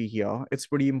masculinity here, it's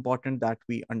pretty important that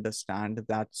we understand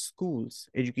that schools,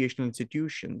 educational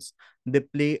institutions, they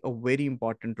play a very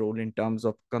important role in terms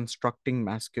of constructing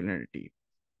masculinity.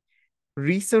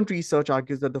 Recent research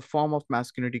argues that the form of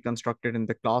masculinity constructed in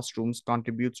the classrooms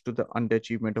contributes to the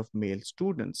underachievement of male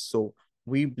students. So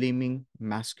we blaming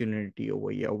masculinity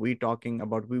over here. We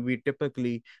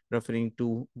typically referring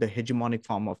to the hegemonic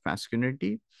form of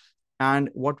masculinity. And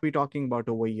what we're talking about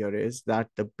over here is that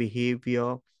the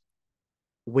behavior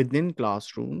within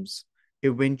classrooms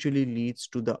eventually leads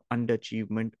to the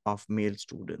underachievement of male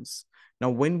students. Now,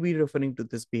 when we're referring to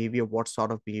this behavior, what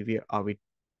sort of behavior are we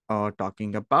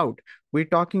talking about? We're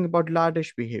talking about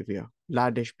laddish behavior.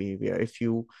 Laddish behavior. If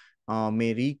you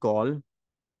may recall,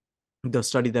 the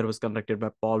study that was conducted by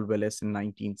Paul Willis in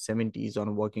 1970s on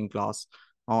a working class,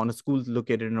 on a school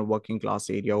located in a working class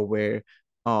area where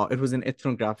it was an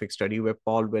ethnographic study where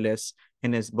Paul Willis,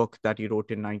 in his book that he wrote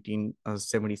in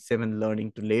 1977,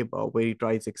 Learning to Labor, where he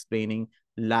tries explaining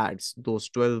lads, those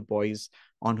 12 boys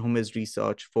on whom his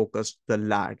research focused, the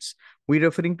lads. We're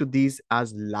referring to these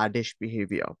as laddish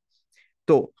behavior.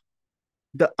 So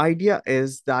the idea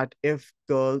is that if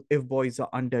boys are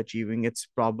underachieving, it's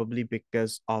probably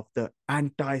because of the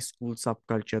anti-school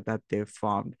subculture that they've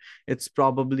formed. It's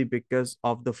probably because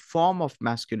of the form of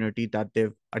masculinity that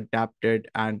they've adapted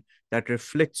and that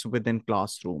reflects within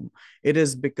classroom. It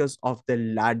is because of the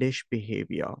laddish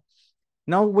behavior.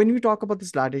 Now, when we talk about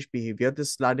this laddish behavior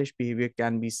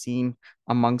can be seen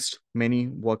amongst many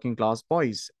working class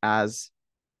boys as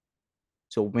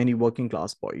so many working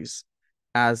class boys,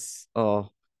 as the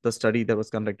study that was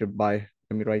conducted by,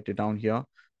 let me write it down here,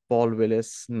 Paul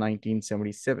Willis,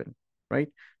 1977, right?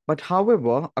 But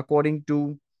however, according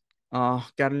to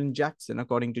according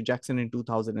to Jackson in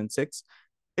 2006,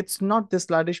 it's not this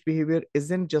laddish behavior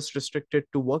isn't just restricted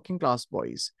to working class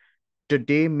boys.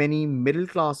 Today, many middle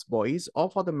class boys, or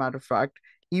for the matter of fact,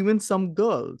 even some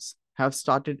girls, have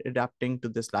started adapting to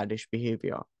this laddish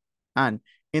behavior. And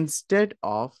instead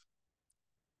of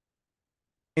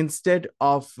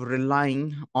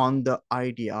relying on the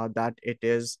idea that it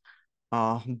is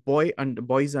boys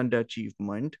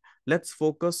underachievement, let's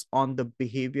focus on the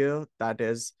behavior that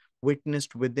is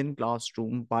witnessed within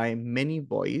classroom by many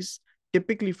boys,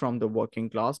 typically from the working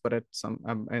class, but at some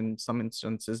in some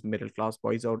instances middle class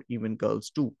boys or even girls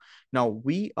too. Now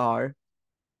we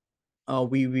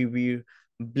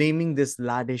blaming this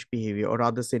laddish behavior, or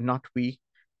rather say not we,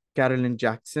 Carolyn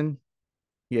Jackson,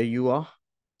 here you are.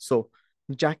 So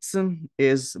Jackson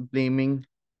is blaming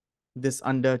this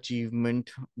underachievement.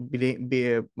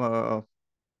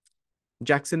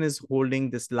 Jackson is holding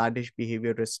this laddish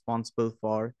behavior responsible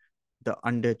for the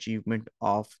underachievement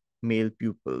of male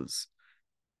pupils.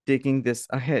 Taking this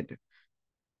ahead,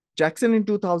 Jackson in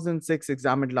 2006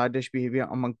 examined laddish behavior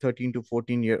among 13 to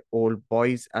 14-year-old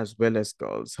boys as well as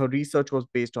girls. Her research was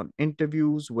based on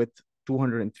interviews with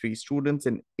 203 students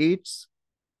in 8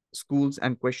 schools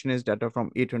and questionnaires data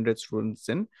from 800 students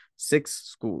in 6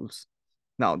 schools.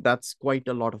 Now, that's quite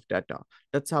a lot of data.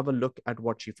 Let's have a look at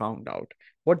what she found out.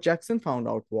 What Jackson found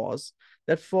out was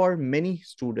that for many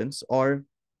students, or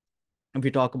if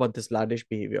we talk about this laddish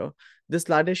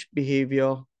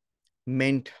behavior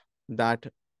meant that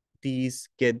these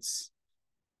kids,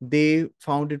 they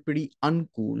found it pretty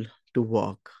uncool to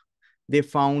work. They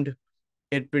found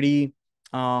it pretty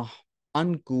uh,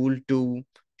 uncool to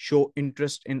show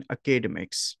interest in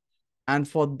academics. And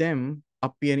for them,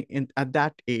 appearing in at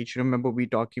that age, remember we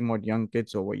talking about young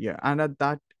kids over here, and at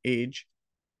that age,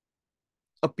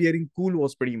 appearing cool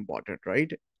was pretty important,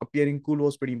 right? Appearing cool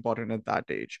was pretty important at that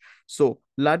age. So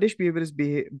laddish behavior is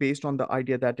based on the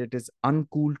idea that it is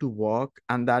uncool to work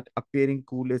and that appearing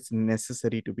cool is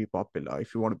necessary to be popular.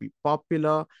 If you want to be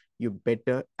popular, you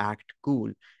better act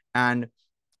cool. And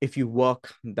if you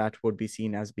work, that would be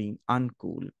seen as being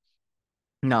uncool.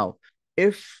 Now,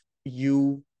 if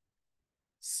you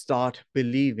start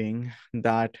believing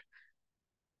that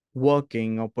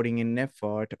working or putting in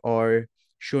effort or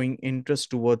showing interest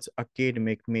towards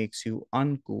academic makes you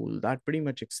uncool, that pretty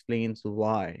much explains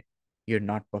why you're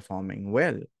not performing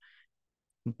well.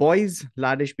 Boys'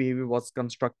 laddish behavior was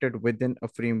constructed within a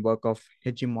framework of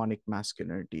hegemonic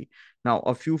masculinity. Now,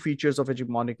 a few features of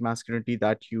hegemonic masculinity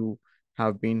that you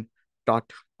have been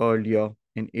taught earlier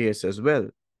in AS as well.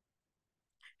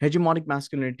 Hegemonic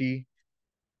masculinity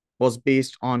was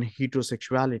based on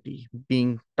heterosexuality,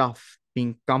 being tough,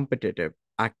 being competitive,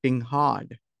 acting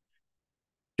hard,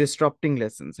 disrupting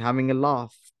lessons, having a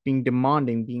laugh, being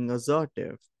demanding, being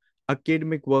assertive.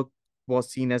 Academic work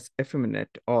was seen as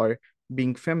effeminate or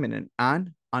being feminine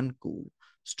and uncool.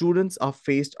 Students are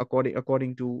faced,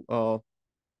 according to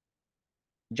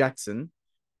Jackson,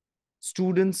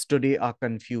 students today are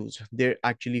confused. They're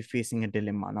actually facing a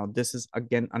dilemma. Now, this is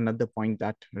again another point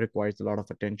that requires a lot of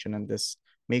attention, and this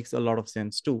makes a lot of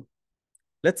sense too.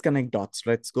 Let's connect dots.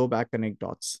 Let's go back, connect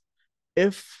dots.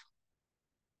 If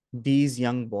these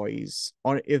young boys,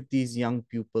 or if these young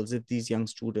pupils, if these young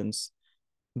students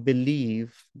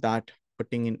believe that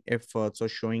putting in efforts or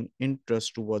showing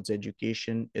interest towards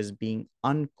education is being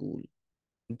uncool,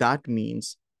 that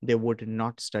means they would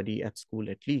not study at school,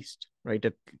 at least, right?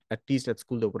 At least at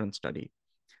school, they wouldn't study.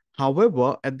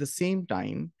 However, at the same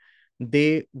time,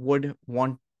 they would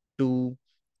want to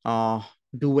uh,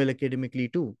 do well academically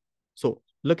too. So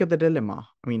look at the dilemma.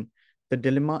 I mean, the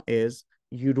dilemma is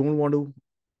you don't want to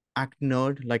act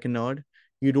nerd like a nerd.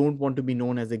 You don't want to be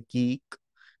known as a geek.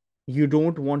 You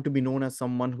don't want to be known as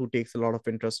someone who takes a lot of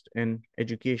interest in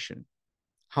education.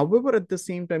 However, at the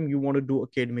same time, you want to do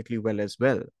academically well as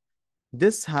well.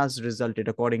 This has resulted,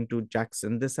 according to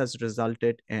Jackson, this has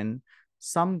resulted in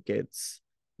some kids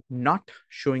not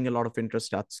showing a lot of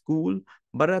interest at school,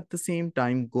 but at the same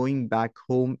time going back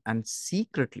home and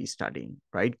secretly studying,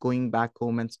 right? Going back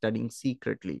home and studying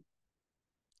secretly.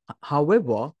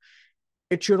 However,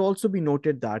 it should also be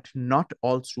noted that not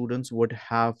all students would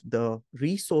have the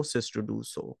resources to do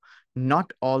so.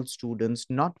 Not all students,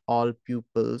 not all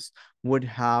pupils would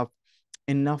have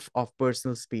enough of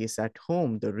personal space at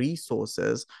home, the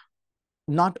resources.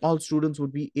 Not all students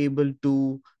would be able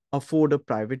to afford a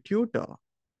private tutor,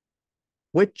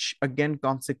 which again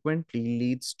consequently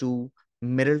leads to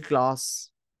middle class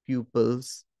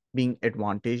pupils being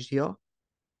advantaged here.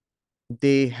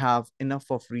 They have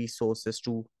enough of resources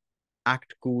to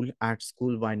act cool at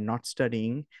school while not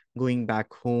studying, going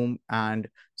back home and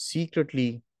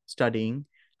secretly studying.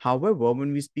 However,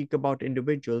 when we speak about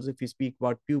individuals, if we speak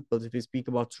about pupils, if we speak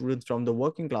about students from the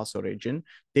working class origin,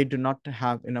 they do not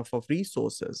have enough of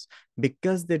resources.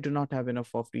 Because they do not have enough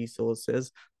of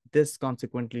resources, this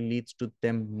consequently leads to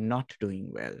them not doing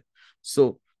well.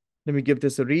 So let me give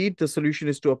this a read. The solution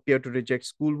is to appear to reject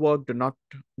schoolwork, do not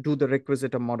do the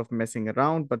requisite amount of messing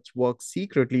around, but work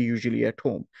secretly, usually at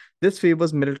home. This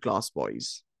favors middle class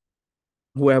boys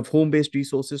who have home based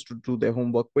resources to do their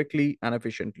homework quickly and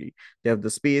efficiently. They have the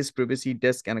space, privacy,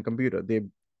 desk, and a computer. They're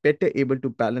better able to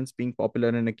balance being popular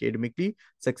and academically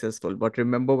successful. But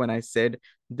remember, when I said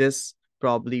this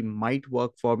probably might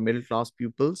work for middle class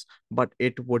pupils, but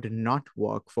it would not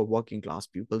work for working class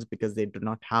pupils because they do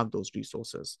not have those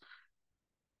resources.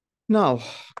 Now,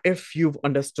 if you've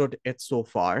understood it so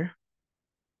far,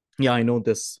 yeah, I know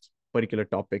this particular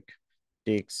topic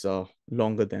takes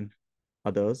longer than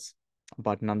others,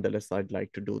 but nonetheless, I'd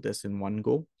like to do this in one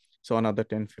go. So another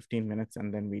 10-15 minutes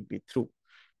and then we'd be through.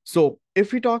 So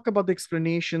if we talk about the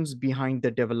explanations behind the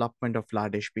development of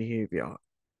laddish behavior,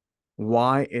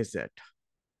 why is it?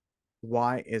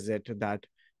 Why is it that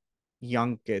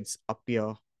young kids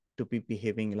appear to be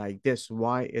behaving like this?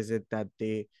 Why is it that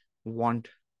they want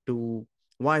to,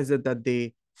 why is it that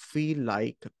they feel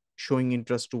like showing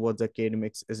interest towards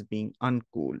academics is being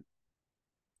uncool?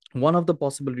 One of the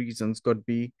possible reasons could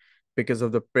be because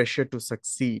of the pressure to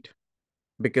succeed,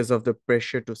 because of the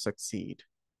pressure to succeed,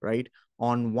 right?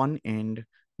 On one end,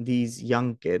 these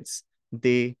young kids,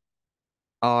 they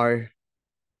are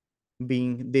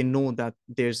they know that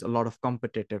there's a lot of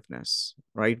competitiveness,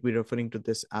 right? We're referring to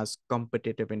this as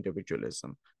competitive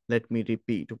individualism. Let me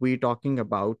repeat, we're talking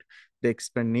about the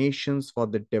explanations for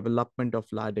the development of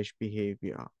laddish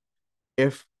behavior.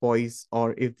 If boys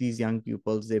or if these young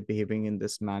pupils, they're behaving in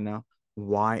this manner,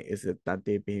 why is it that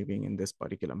they're behaving in this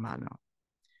particular manner?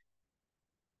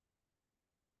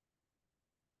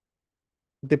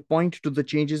 They point to the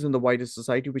changes in the wider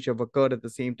society which have occurred at the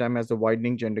same time as the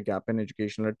widening gender gap in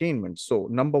educational attainment. So,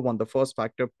 number one, the first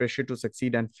factor, pressure to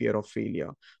succeed and fear of failure.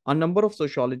 A number of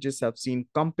sociologists have seen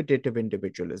competitive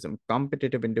individualism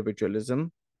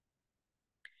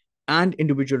and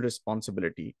individual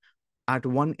responsibility. At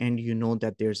one end, you know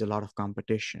that there's a lot of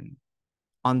competition.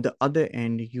 On the other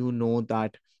end, you know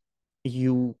that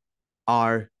you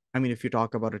are, I mean, if you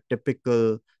talk about a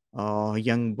typical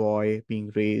young boy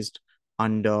being raised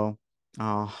under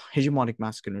hegemonic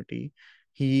masculinity,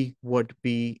 he would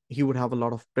have a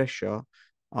lot of pressure.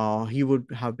 He would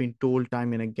have been told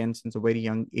time and again since a very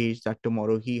young age that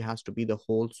tomorrow he has to be the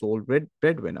whole soul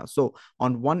breadwinner. So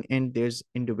on one end, there's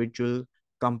individual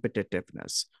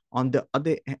competitiveness. On the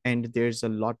other end, there's a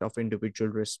lot of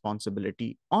individual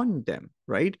responsibility on them,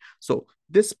 right? So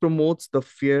this promotes the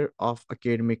fear of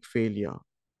academic failure,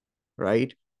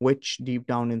 right? Which deep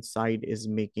down inside is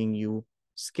making you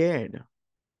scared.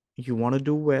 You want to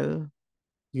do well,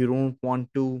 you don't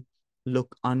want to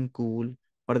look uncool,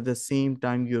 but at the same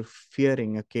time, you're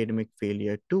fearing academic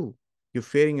failure too. You're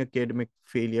fearing academic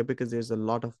failure because there's a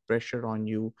lot of pressure on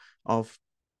you of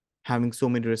having so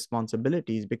many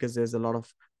responsibilities, because there's a lot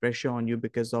of pressure on you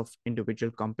because of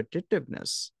individual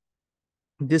competitiveness.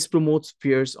 This promotes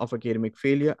fears of academic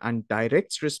failure and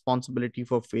directs responsibility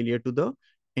for failure to the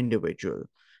individual.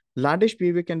 Laddish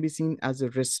behavior can be seen as a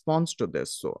response to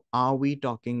this. So, are we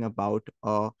talking about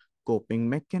a coping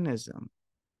mechanism?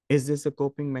 Is this a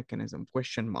coping mechanism?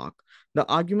 Question mark. The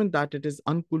argument that it is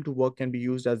uncool to work can be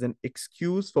used as an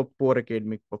excuse for poor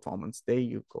academic performance. There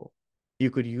you go. You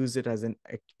could use it as an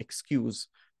excuse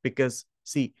because,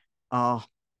 see, uh,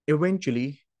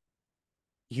 eventually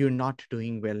you're not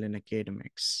doing well in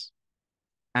academics.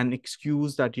 An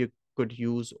excuse that you could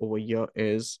use over here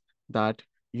is that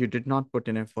you did not put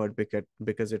in effort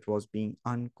because it was being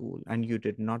uncool and you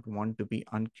did not want to be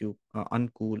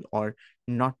uncool or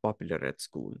not popular at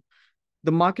school.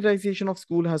 The marketization of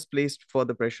school has placed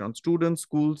further pressure on students.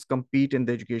 Schools compete in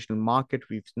the educational market.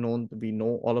 We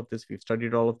know all of this. We've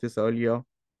studied all of this earlier.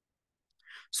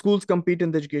 Schools compete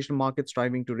in the educational market,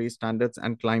 striving to raise standards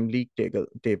and climb league table.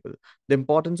 The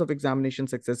importance of examination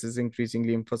success is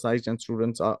increasingly emphasized, and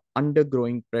students are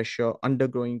undergoing pressure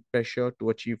to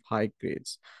achieve high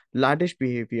grades. Laddish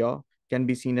behavior can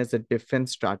be seen as a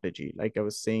defense strategy, like I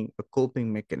was saying, a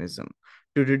coping mechanism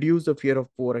to reduce the fear of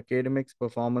poor academics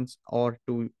performance or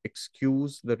to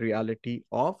excuse the reality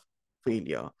of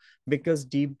failure, because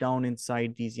deep down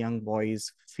inside, these young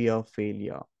boys fear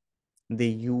failure. They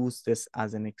use this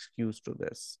as an excuse to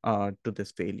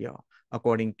this failure,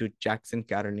 according to Jackson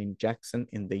Caroline Jackson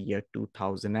in the year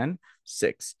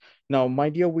 2006. Now, my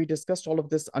dear, we discussed all of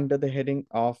this under the heading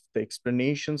of the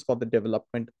explanations for the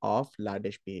development of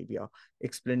laddish behavior.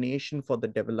 Explanation for the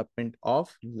development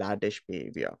of laddish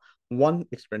behavior. One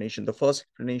explanation, the first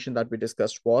explanation that we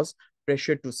discussed was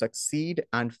pressure to succeed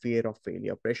and fear of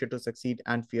failure. Pressure to succeed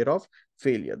and fear of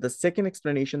failure. The second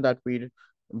explanation that we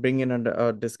bring in under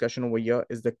a discussion over here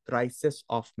is the crisis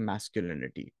of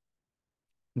masculinity.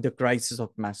 The crisis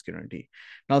of masculinity.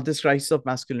 Now, this crisis of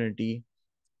masculinity,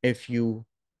 if you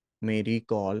may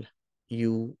recall,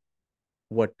 you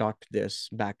were taught this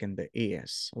back in the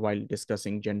AS while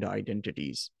discussing gender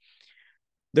identities.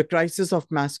 The crisis of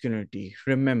masculinity,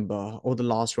 remember, over the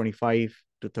last 25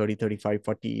 to 30, 35,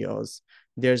 40 years,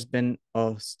 there's been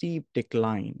a steep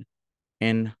decline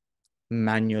in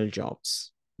manual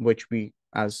jobs, which we,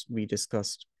 as we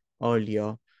discussed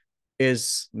earlier,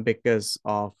 is because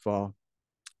of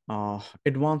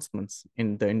advancements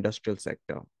in the industrial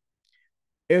sector.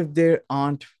 If there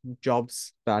aren't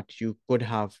jobs that you could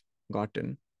have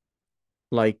gotten,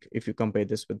 like if you compare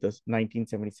this with the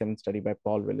 1977 study by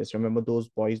Paul Willis, remember those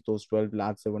boys, those 12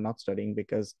 lads, they were not studying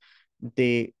because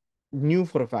they knew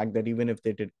for a fact that even if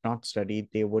they did not study,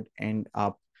 they would end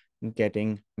up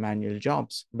getting manual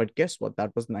jobs. But guess what?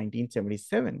 That was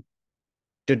 1977.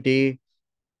 Today,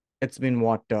 it's been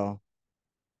what,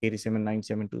 87,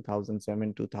 97,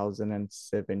 2007,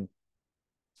 2007,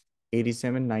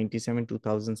 87, 97,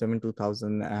 2007,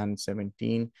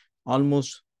 2017,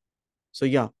 almost. So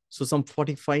yeah, so some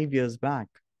 45 years back,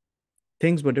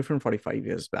 things were different 45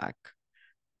 years back.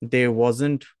 There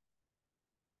wasn't,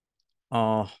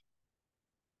 uh,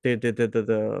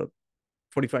 the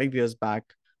 45 years back,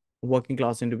 working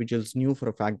class individuals knew for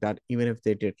a fact that even if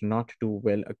they did not do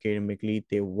well academically,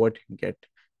 they would get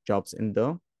jobs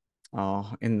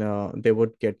they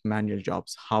would get manual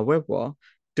jobs. However,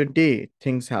 today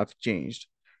things have changed.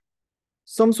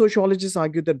 Some sociologists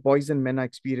argue that boys and men are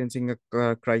experiencing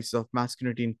a crisis of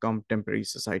masculinity in contemporary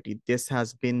society. This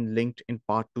has been linked in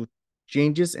part to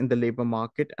changes in the labor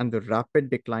market and the rapid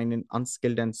decline in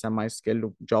unskilled and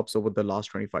semi-skilled jobs over the last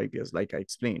 25 years, like I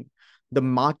explained. The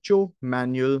macho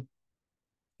manual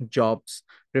jobs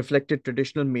reflected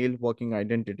traditional male working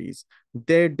identities.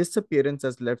 Their disappearance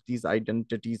has left these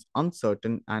identities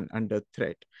uncertain and under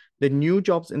threat. The new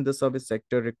jobs in the service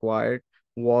sector required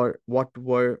were what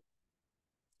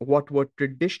were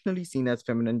traditionally seen as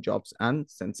feminine jobs and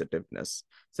sensitivities.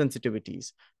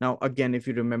 Now, again, if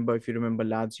you remember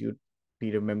lads, you'd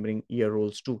be remembering ear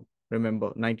rolls too. Remember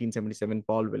 1977,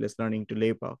 Paul Willis learning to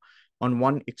labor. On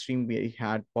one extreme, we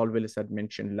had Paul Willis had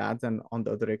mentioned lads, and on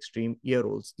the other extreme, ear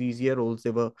rolls. These ear rolls, they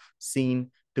were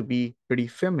seen to be pretty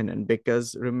feminine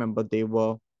because remember they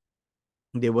were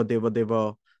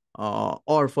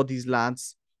or for these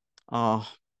lads, uh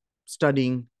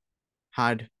studying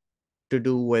had to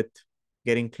do with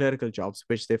getting clerical jobs,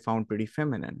 which they found pretty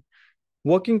feminine.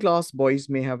 Working class boys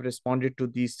may have responded to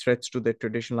these threats to their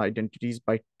traditional identities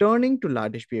by turning to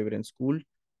laddish behavior in school.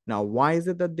 Now, why is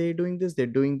it that they're doing this? They're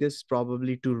doing this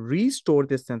probably to restore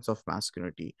this sense of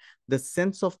masculinity, the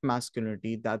sense of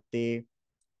masculinity that they,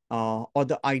 or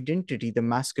the identity, the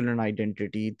masculine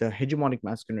identity, the hegemonic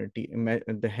masculinity,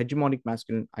 the hegemonic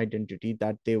masculine identity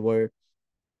that they were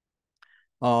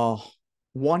uh,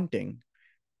 wanting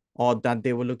or that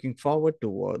they were looking forward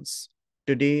towards.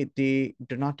 Today, they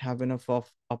do not have enough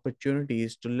of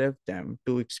opportunities to live them,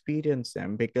 to experience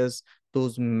them, because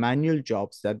those manual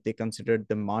jobs that they considered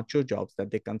the macho jobs,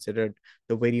 that they considered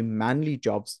the very manly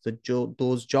jobs,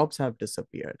 those jobs have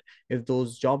disappeared. If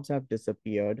those jobs have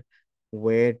disappeared,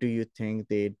 where do you think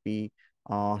they'd be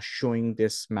showing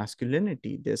this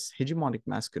masculinity, this hegemonic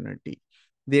masculinity?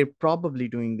 They're probably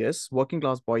doing this. Working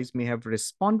class boys may have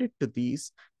responded to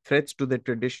these threats to their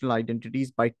traditional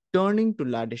identities by turning to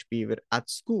laddish behavior at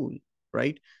school,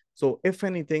 right? So, if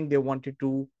anything, they wanted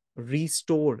to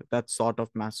restore that sort of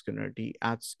masculinity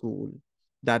at school,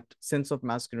 that sense of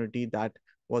masculinity that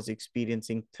was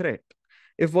experiencing threat.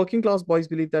 If working class boys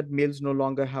believe that males no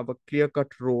longer have a clear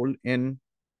cut role in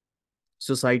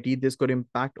society, this could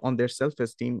impact on their self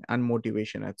esteem and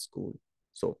motivation at school.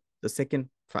 So, the second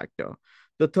factor.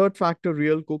 The third factor,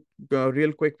 real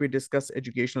quick, we discuss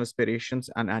educational aspirations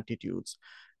and attitudes.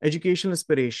 Educational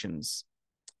aspirations.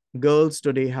 Girls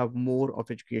today have more of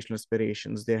educational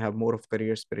aspirations. They have more of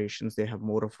career aspirations. They have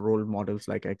more of role models,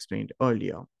 like I explained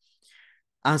earlier,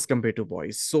 as compared to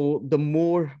boys. So, the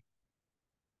more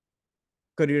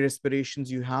career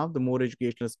aspirations you have, the more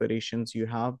educational aspirations you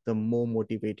have, the more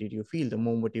motivated you feel. The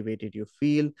more motivated you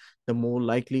feel, the more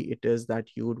likely it is that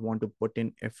you would want to put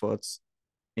in efforts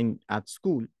in at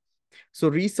school. So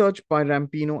research by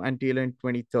Rampino and Taylor in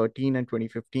 2013 and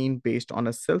 2015 based on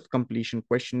a self-completion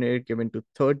questionnaire given to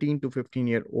 13 to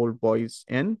 15-year-old boys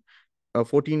in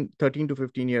 13 to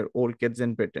 15-year-old kids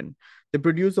in Britain. They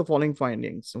produced the following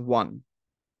findings. One,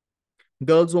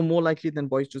 girls were more likely than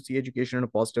boys to see education in a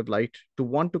positive light, to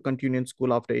want to continue in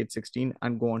school after age 16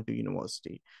 and go on to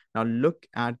university. Now, look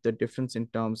at the difference in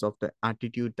terms of the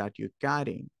attitude that you're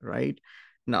carrying, right?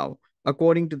 Now,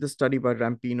 according to the study by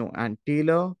Rampino and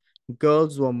Taylor,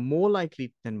 girls were more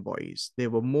likely than boys. They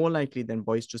were more likely than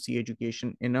boys to see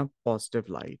education in a positive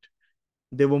light.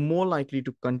 They were more likely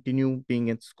to continue being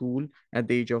in school at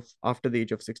the age of after the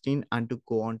age of 16 and to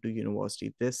go on to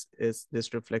university. This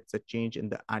reflects a change in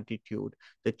the attitude,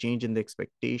 the change in the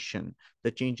expectation,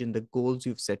 the change in the goals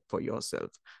you've set for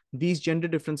yourself. These gender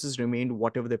differences remained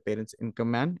whatever their parents'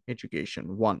 income and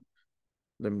education. One,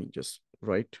 let me just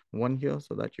write one here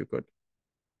so that you could.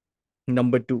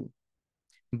 Number two,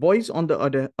 boys, on the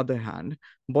other hand,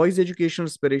 boys' educational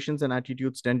aspirations and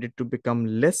attitudes tended to become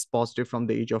less positive from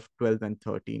the age of 12 and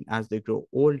 13. As they grow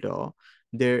older,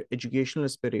 their educational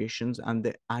aspirations and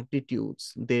their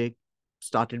attitudes, they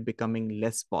started becoming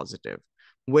less positive.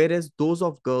 Whereas those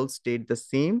of girls stayed the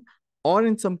same, or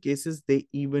in some cases, they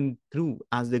even grew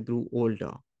as they grew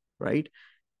older, right?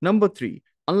 Number three,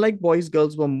 unlike boys,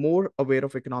 girls were more aware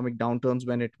of economic downturns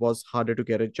when it was harder to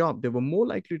get a job. They were more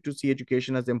likely to see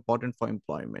education as important for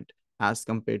employment as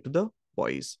compared to the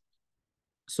boys.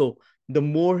 So the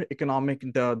more economic,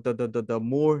 the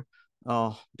more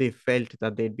they felt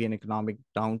that there'd be an economic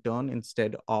downturn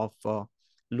instead of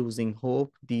losing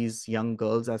hope. These young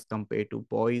girls, as compared to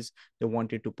boys, they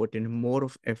wanted to put in more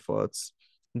of efforts.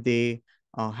 They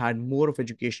had more of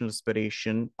educational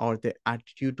aspiration, or their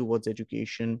attitude towards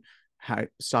education had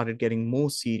started getting more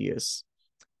serious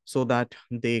so that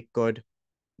they could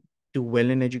do well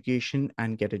in education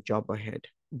and get a job ahead,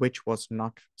 which was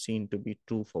not seen to be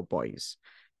true for boys.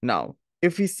 Now,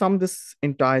 if we sum this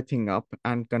entire thing up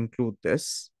and conclude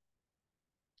this,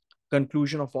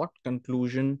 conclusion of what?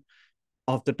 Conclusion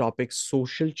of the topic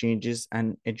social changes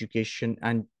and education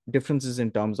and differences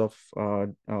in terms of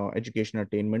education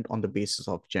attainment on the basis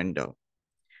of gender.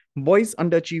 Boys'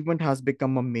 underachievement has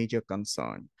become a major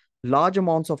concern. Large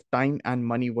amounts of time and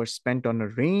money were spent on a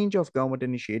range of government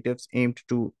initiatives aimed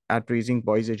at raising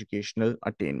boys' educational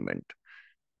attainment.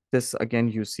 This again,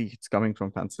 you see, it's coming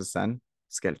from Francis and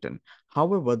Skelton.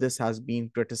 However, this has been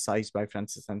criticized by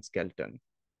Francis and Skelton.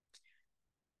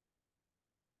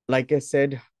 Like I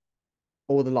said,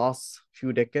 over the last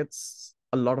few decades,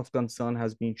 a lot of concern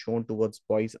has been shown towards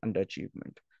boys'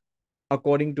 underachievement.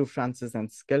 According to Francis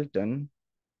and Skelton,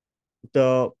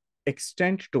 the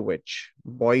extent to which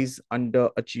boys'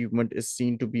 underachievement is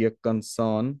seen to be a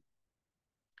concern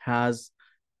has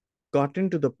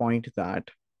gotten to the point that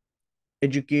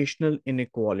educational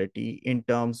inequality in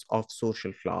terms of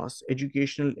social class,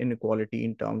 educational inequality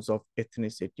in terms of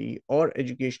ethnicity, or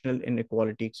educational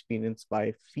inequality experienced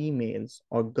by females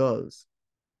or girls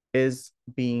is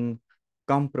being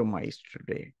compromised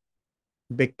today.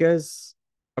 Because,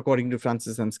 according to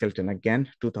Francis and Skelton, again,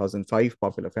 2005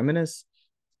 popular feminists,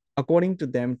 according to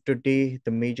them, today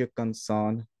the major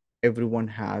concern everyone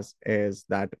has is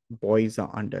that boys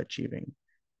are underachieving.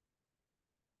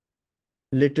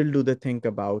 Little do they think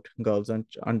about girls'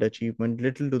 underachievement.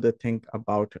 Little do they think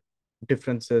about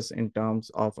differences in terms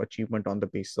of achievement on the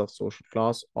basis of social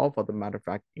class, or for the matter of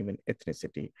fact, even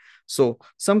ethnicity. So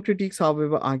some critics,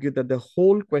 however, argue that the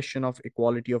whole question of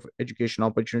equality of education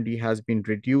opportunity has been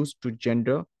reduced to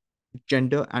gender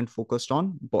and focused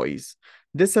on boys.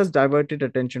 This has diverted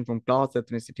attention from class,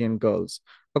 ethnicity, and girls.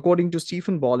 According to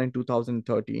Stephen Ball in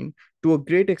 2013, to a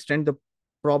great extent, the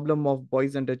problem of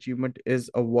boys underachievement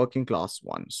is a working class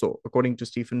one. So, according to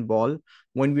Stephen Ball,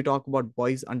 when we talk about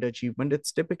boys underachievement,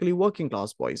 it's typically working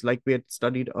class boys, like we had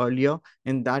studied earlier.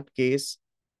 In that case,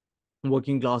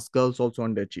 working class girls also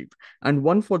underachieve, and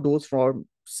one for those from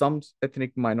some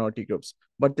ethnic minority groups.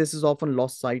 But this is often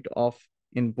lost sight of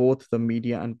in both the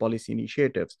media and policy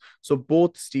initiatives. So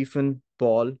both Stephen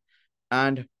Paul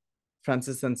and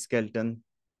Francis and Skelton,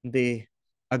 they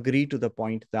agree to the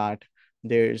point that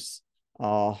there's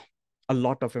uh, a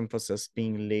lot of emphasis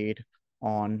being laid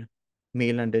on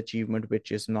male underachievement,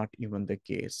 which is not even the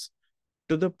case.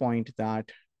 To the point that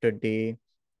today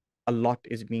a lot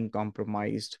is being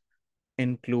compromised,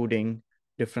 including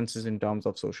differences in terms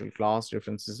of social class,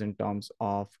 differences in terms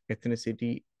of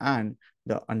ethnicity, and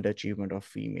the underachievement of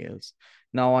females.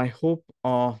 Now, I hope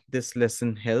this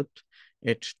lesson helped.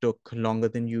 It took longer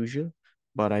than usual,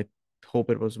 but I hope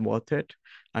it was worth it.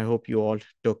 I hope you all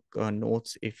took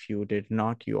notes. If you did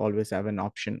not, you always have an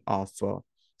option of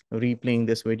replaying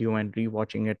this video and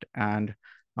rewatching it and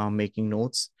making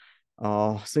notes.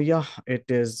 So yeah, it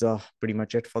is pretty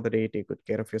much it for the day. Take good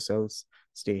care of yourselves.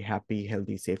 Stay happy,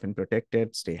 healthy, safe, and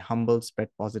protected. Stay humble, spread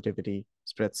positivity,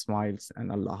 spread smiles,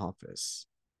 and Allah Hafiz.